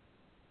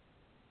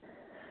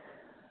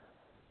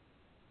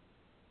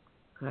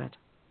 Good.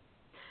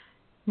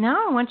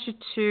 Now I want you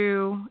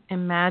to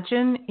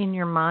imagine in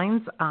your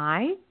mind's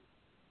eye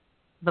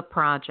the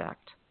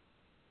project,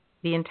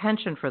 the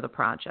intention for the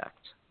project,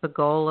 the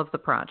goal of the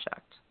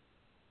project.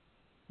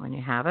 When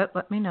you have it,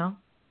 let me know.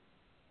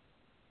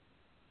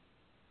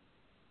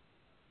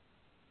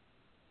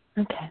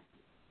 Okay.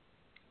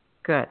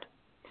 Good.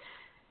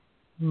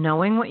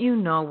 Knowing what you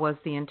know was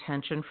the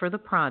intention for the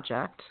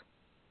project,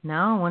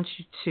 now I want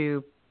you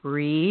to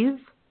breathe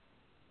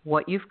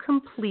what you've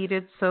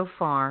completed so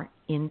far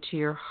into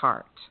your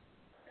heart.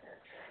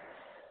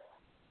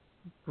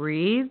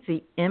 Breathe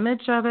the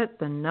image of it,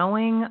 the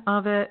knowing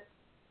of it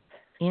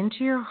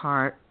into your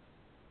heart,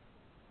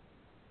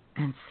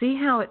 and see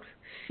how it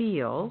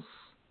feels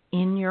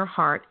in your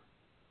heart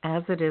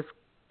as it is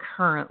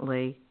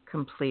currently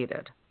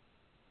completed.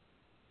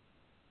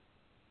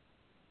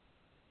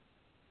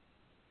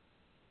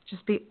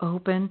 Just be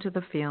open to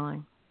the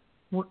feeling.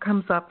 What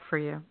comes up for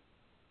you?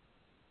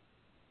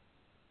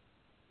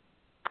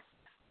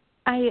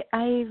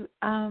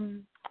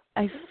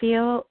 I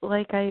feel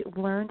like I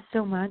learned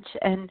so much,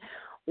 and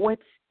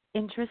what's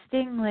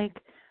interesting, like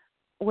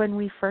when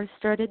we first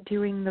started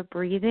doing the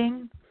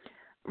breathing,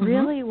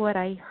 really what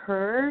I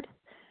heard,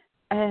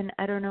 and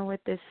I don't know what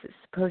this is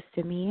supposed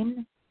to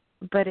mean,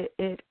 but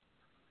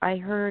I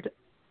heard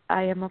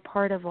I am a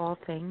part of all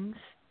things.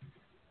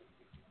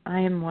 I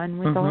am one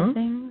with all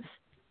things.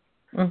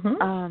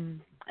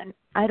 And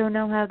I don't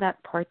know how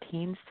that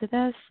pertains to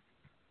this.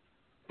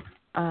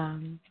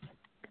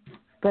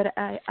 But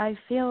I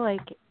feel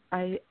like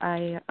I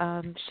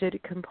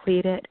should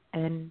complete it,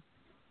 and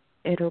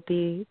it'll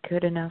be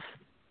good enough,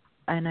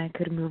 and I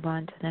could move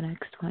on to the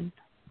next one.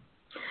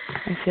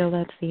 I feel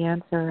that's the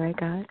answer I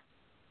got.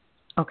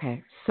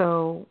 Okay,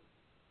 so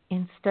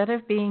instead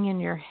of being in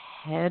your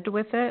head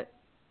with it,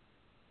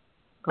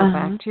 go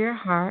back to your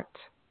heart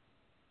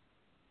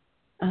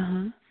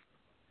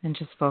and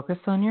just focus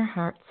on your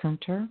heart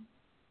center.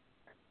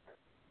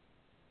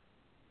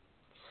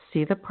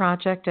 See the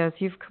project as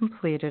you've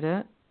completed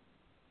it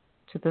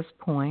to this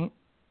point.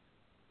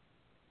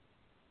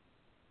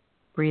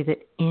 Breathe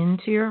it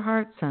into your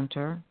heart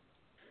center.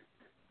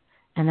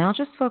 And now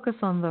just focus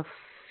on the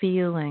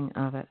feeling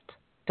of it.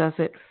 Does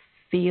it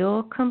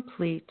feel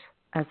complete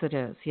as it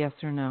is? Yes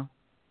or no?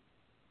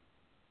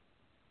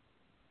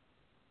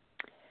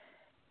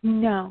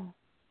 No.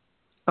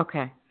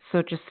 Okay,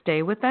 so just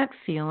stay with that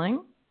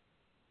feeling.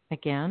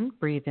 Again,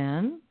 breathe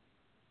in.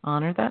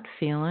 Honor that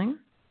feeling.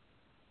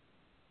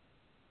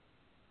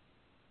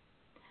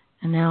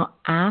 And now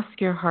ask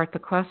your heart the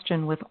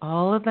question with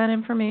all of that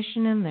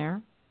information in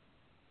there.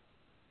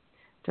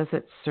 Does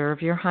it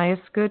serve your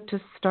highest good to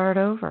start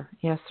over?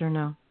 Yes or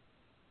no?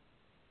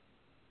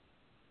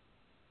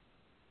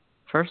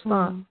 First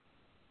thought.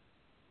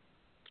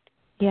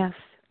 Yes.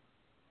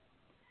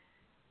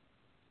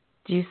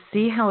 Do you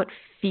see how it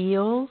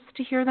feels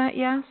to hear that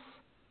yes?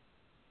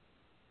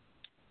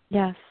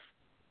 Yes.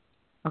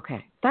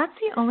 Okay. That's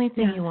the only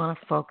thing you want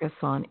to focus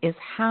on, is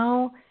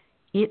how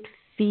it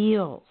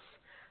feels.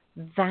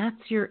 That's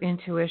your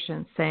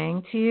intuition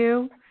saying to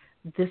you,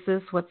 this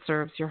is what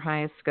serves your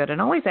highest good.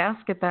 And always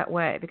ask it that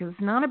way, because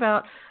it's not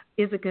about,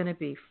 is it going to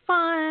be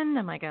fun?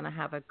 Am I going to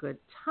have a good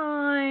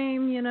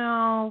time?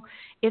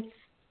 It's,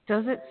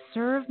 does it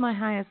serve my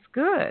highest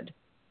good?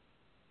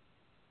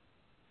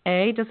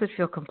 Does it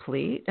feel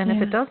complete? And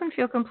if it doesn't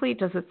feel complete,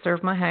 does it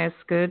serve my highest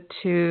good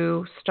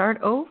to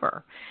start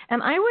over?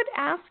 And I would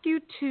ask you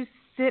to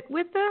sit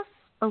with this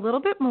a little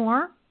bit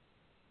more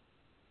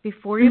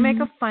before you make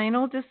a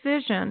final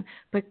decision,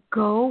 but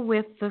go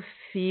with the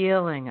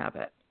feeling of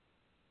it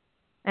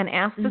and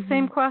ask the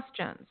same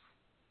questions.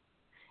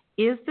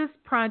 Is this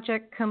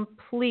project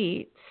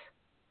complete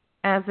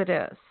as it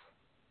is?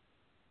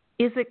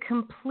 Is it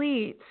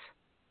complete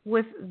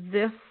with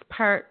this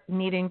part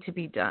needing to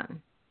be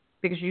done?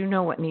 Because you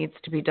know what needs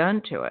to be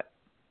done to it.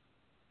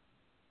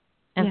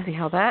 And see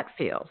how that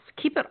feels.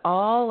 Keep it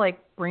all like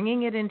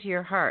bringing it into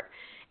your heart.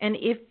 And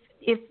if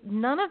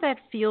none of that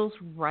feels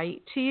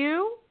right to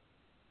you,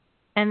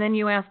 and then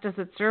you ask, does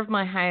it serve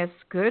my highest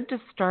good to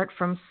start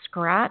from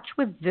scratch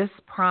with this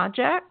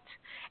project?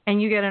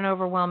 And you get an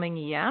overwhelming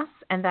yes,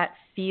 and that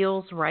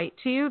feels right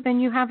to you, then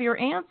you have your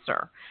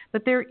answer.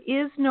 But there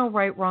is no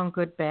right, wrong,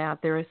 good, bad.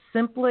 There is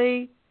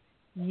simply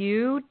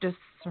you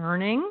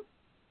discerning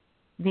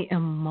the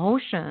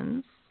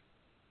emotions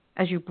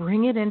as you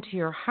bring it into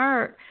your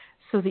heart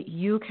so that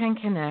you can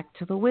connect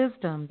to the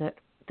wisdom that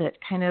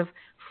kind of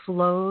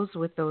flows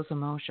with those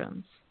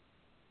emotions.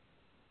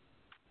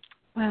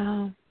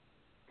 Wow.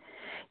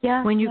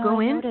 Yeah. When you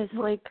go in, noticed,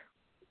 like,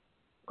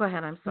 go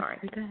ahead. I'm sorry.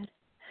 Go ahead.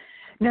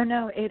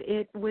 No.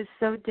 It was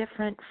so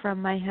different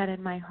from my head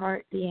and my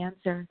heart. The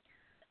answer.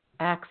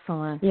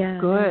 Excellent. Yeah.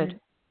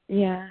 Good.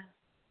 Yeah.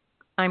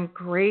 I'm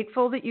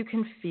grateful that you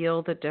can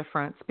feel the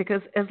difference,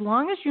 because as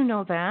long as you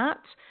know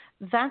that,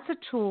 that's a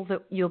tool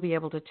that you'll be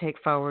able to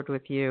take forward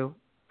with you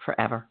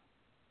forever.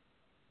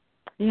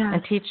 Yeah.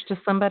 And teach to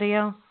somebody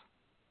else.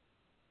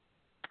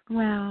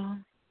 Wow.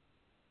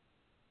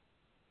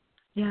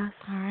 Yes.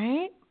 All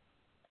right.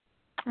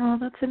 Oh,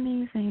 that's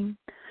amazing.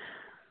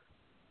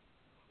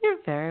 You're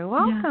very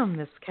welcome,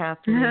 Miss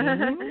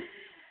Kathleen.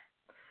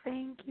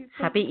 Thank you.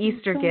 Happy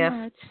Easter so gift.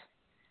 Much.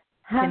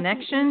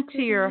 Connection Happy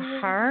to your Easter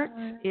heart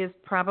is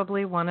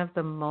probably one of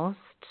the most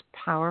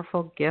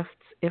powerful gifts,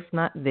 if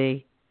not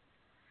the.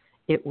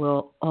 It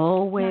will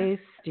always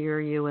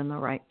steer you in the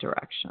right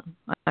direction.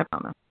 I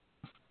promise.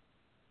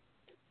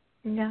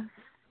 Yes.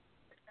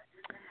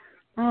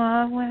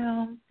 Oh,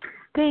 well,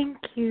 thank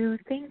you.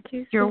 Thank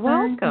you so You're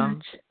welcome. very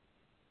much.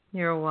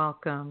 You're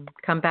welcome.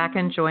 Come back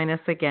and join us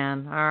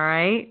again, all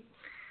right?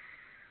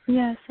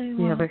 Yes, I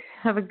will. You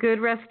have a good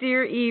rest of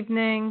your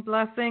evening.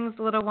 Blessings,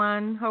 little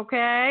one,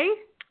 okay?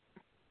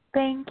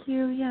 Thank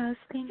you, yes.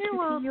 Thank You're you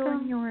welcome. to you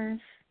and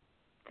yours.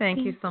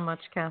 Thank you so much,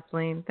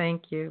 Kathleen.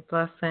 Thank you.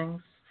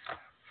 Blessings.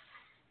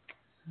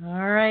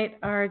 All right,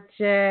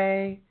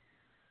 RJ.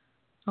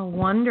 A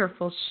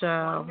wonderful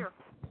show.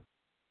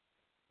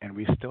 And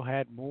we still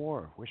had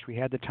more. Wish we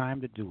had the time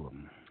to do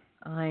them.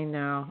 I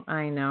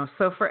know.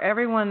 So for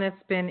everyone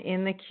that's been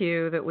in the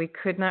queue that we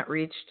could not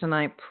reach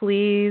tonight,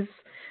 please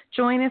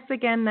join us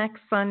again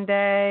next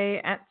Sunday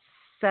at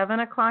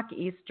 7 o'clock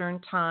Eastern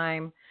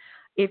Time.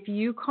 If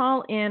you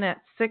call in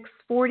at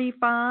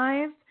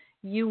 6:45,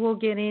 you will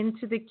get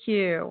into the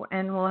queue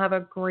and we'll have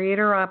a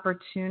greater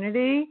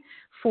opportunity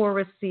for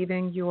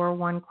receiving your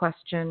one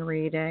question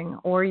reading.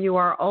 Or you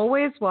are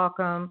always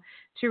welcome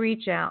to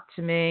reach out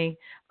to me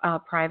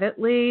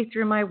privately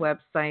through my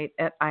website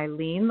at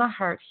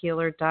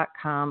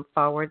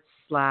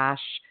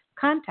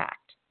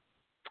EileneTheHeartHealer.com/contact.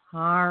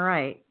 All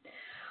right.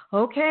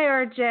 Okay,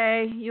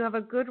 RJ, you have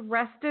a good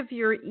rest of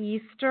your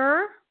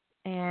Easter.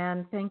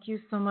 And thank you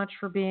so much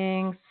for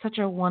being such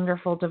a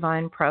wonderful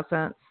divine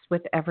presence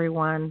with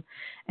everyone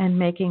and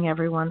making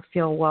everyone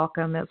feel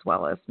welcome as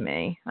well as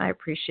me. I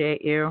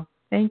appreciate you.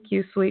 Thank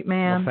you, sweet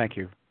man. Well, thank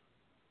you.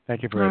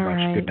 Thank you very much.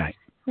 Right. Good night.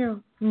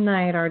 Good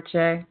night,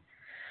 RJ.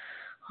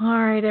 All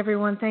right,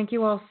 everyone. Thank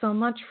you all so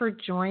much for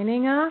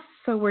joining us.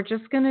 So we're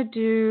just going to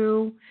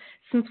do,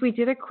 since we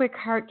did a quick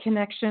heart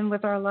connection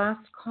with our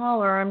last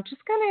caller, I'm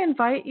just going to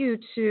invite you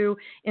to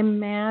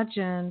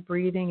imagine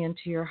breathing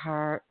into your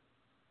heart.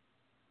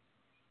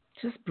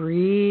 Just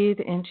breathe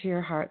into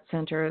your heart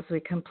center as we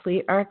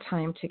complete our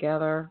time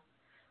together.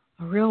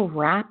 A real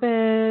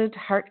rapid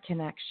heart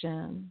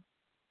connection.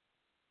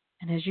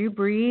 And as you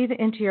breathe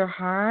into your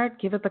heart,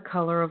 give it the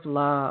color of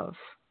love.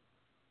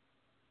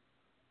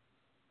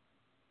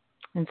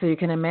 And so you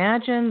can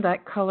imagine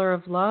that color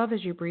of love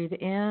as you breathe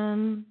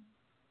in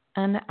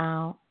and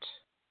out.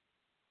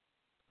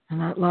 And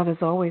that love is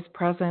always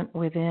present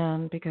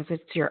within because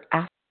it's your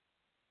essence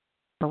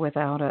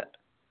without it.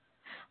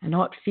 I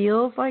know it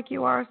feels like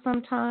you are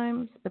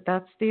sometimes, but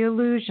that's the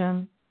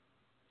illusion.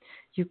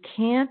 You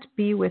can't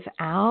be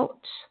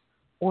without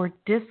or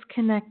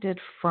disconnected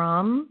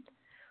from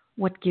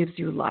what gives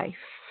you life.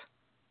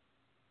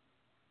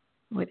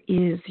 What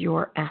is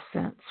your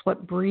essence?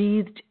 What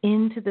breathed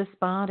into this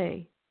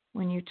body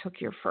when you took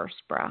your first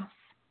breath?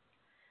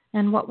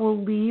 And what will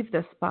leave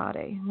this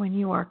body when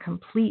you are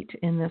complete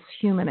in this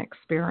human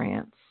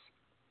experience?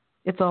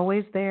 It's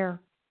always there.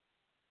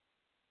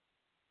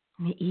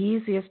 And the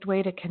easiest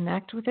way to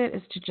connect with it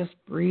is to just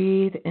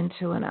breathe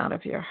into and out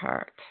of your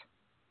heart.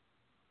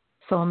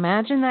 So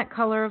imagine that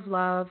color of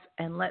love,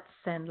 and let's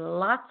send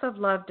lots of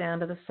love down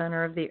to the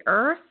center of the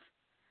earth,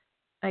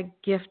 a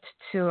gift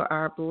to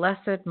our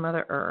blessed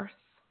Mother Earth.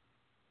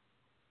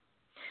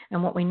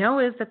 And what we know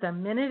is that the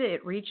minute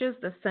it reaches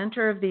the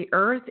center of the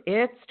earth,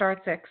 it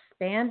starts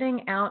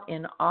expanding out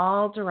in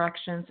all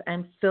directions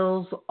and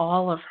fills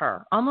all of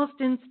her, almost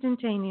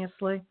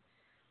instantaneously.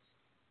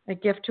 A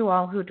gift to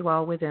all who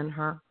dwell within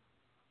her.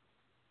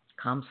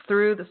 Comes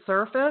through the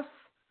surface,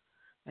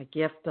 a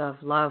gift of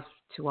love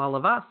to all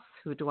of us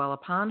who dwell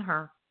upon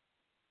her.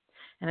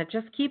 And it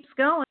just keeps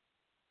going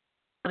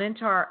out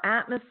into our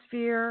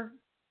atmosphere,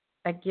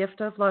 a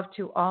gift of love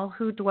to all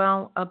who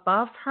dwell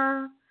above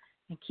her,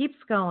 and keeps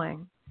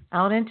going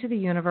out into the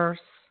universe,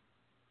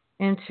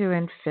 into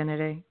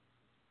infinity,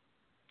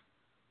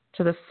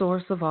 to the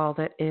source of all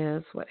that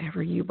is,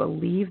 whatever you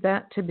believe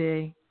that to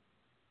be.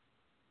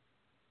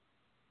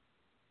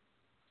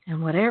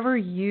 And whatever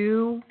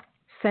you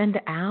send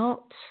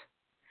out,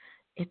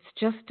 it's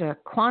just a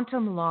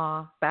quantum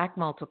law back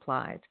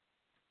multiplied.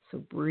 So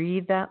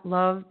breathe that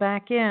love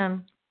back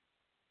in.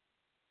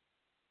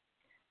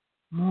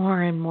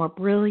 More and more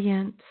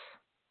brilliant,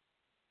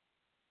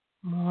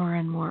 more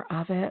and more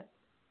of it,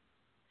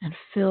 and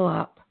fill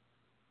up.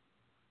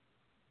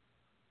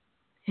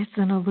 It's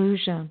an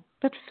illusion,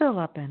 but fill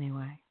up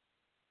anyway.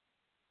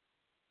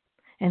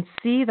 And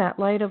see that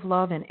light of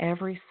love in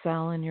every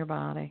cell in your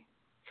body.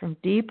 From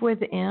deep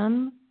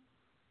within,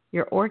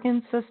 your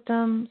organ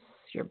systems,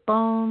 your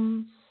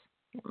bones,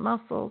 your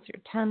muscles, your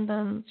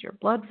tendons, your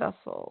blood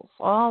vessels,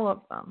 all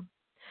of them,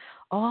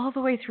 all the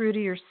way through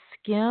to your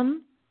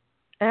skin,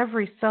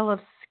 every cell of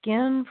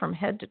skin from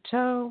head to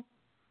toe,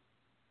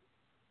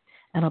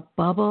 and a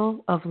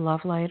bubble of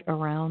love light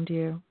around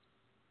you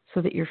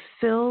so that you're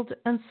filled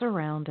and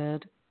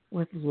surrounded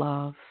with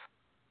love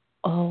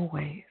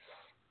always.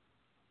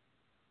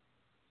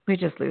 We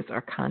just lose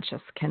our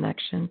conscious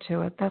connection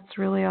to it. That's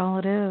really all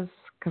it is,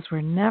 because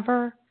we're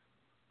never,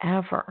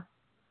 ever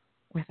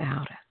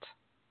without it.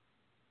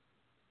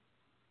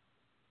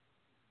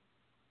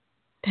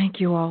 Thank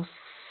you all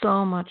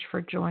so much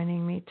for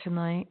joining me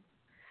tonight.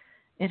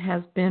 It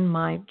has been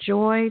my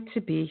joy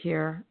to be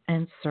here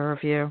and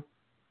serve you.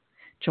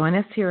 Join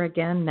us here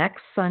again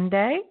next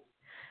Sunday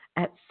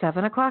at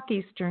 7 o'clock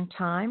Eastern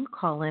Time.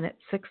 Call in at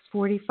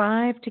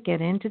 6:45 to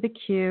get into the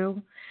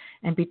queue.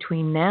 And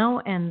between now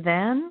and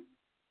then,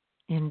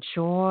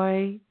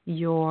 enjoy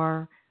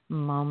your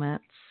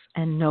moments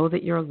and know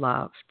that you're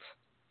loved.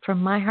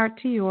 From my heart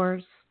to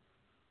yours,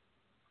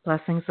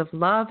 blessings of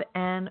love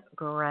and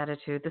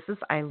gratitude. This is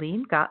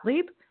Ilene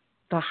Gottlieb,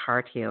 the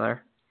Heart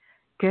Healer.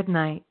 Good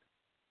night.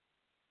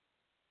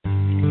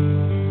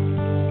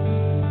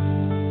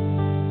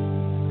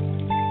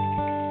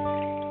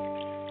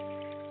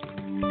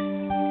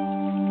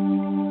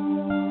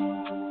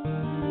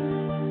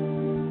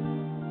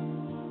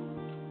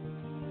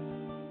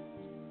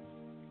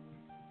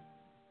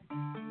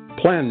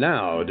 Plan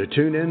now to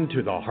tune in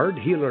to the Heart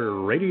Healer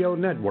Radio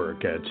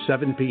Network at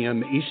 7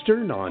 p.m.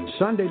 Eastern on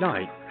Sunday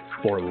night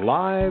for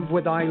Live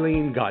with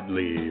Ilene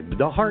Gottlieb,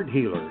 the Heart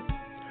Healer.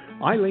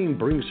 Ilene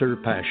brings her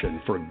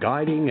passion for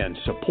guiding and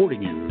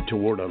supporting you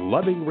toward a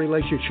loving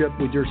relationship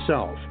with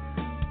yourself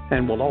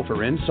and will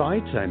offer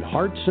insights and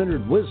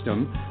heart-centered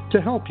wisdom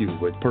to help you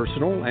with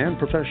personal and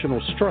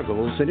professional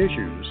struggles and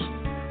issues.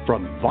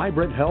 From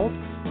vibrant health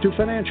to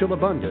financial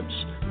abundance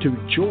to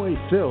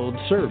joy-filled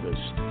service,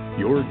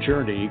 your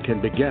journey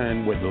can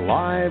begin with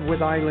Live with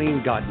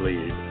Ilene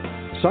Gottlieb,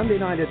 Sunday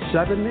night at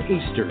 7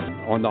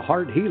 Eastern on the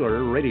Heart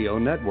Healer Radio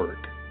Network.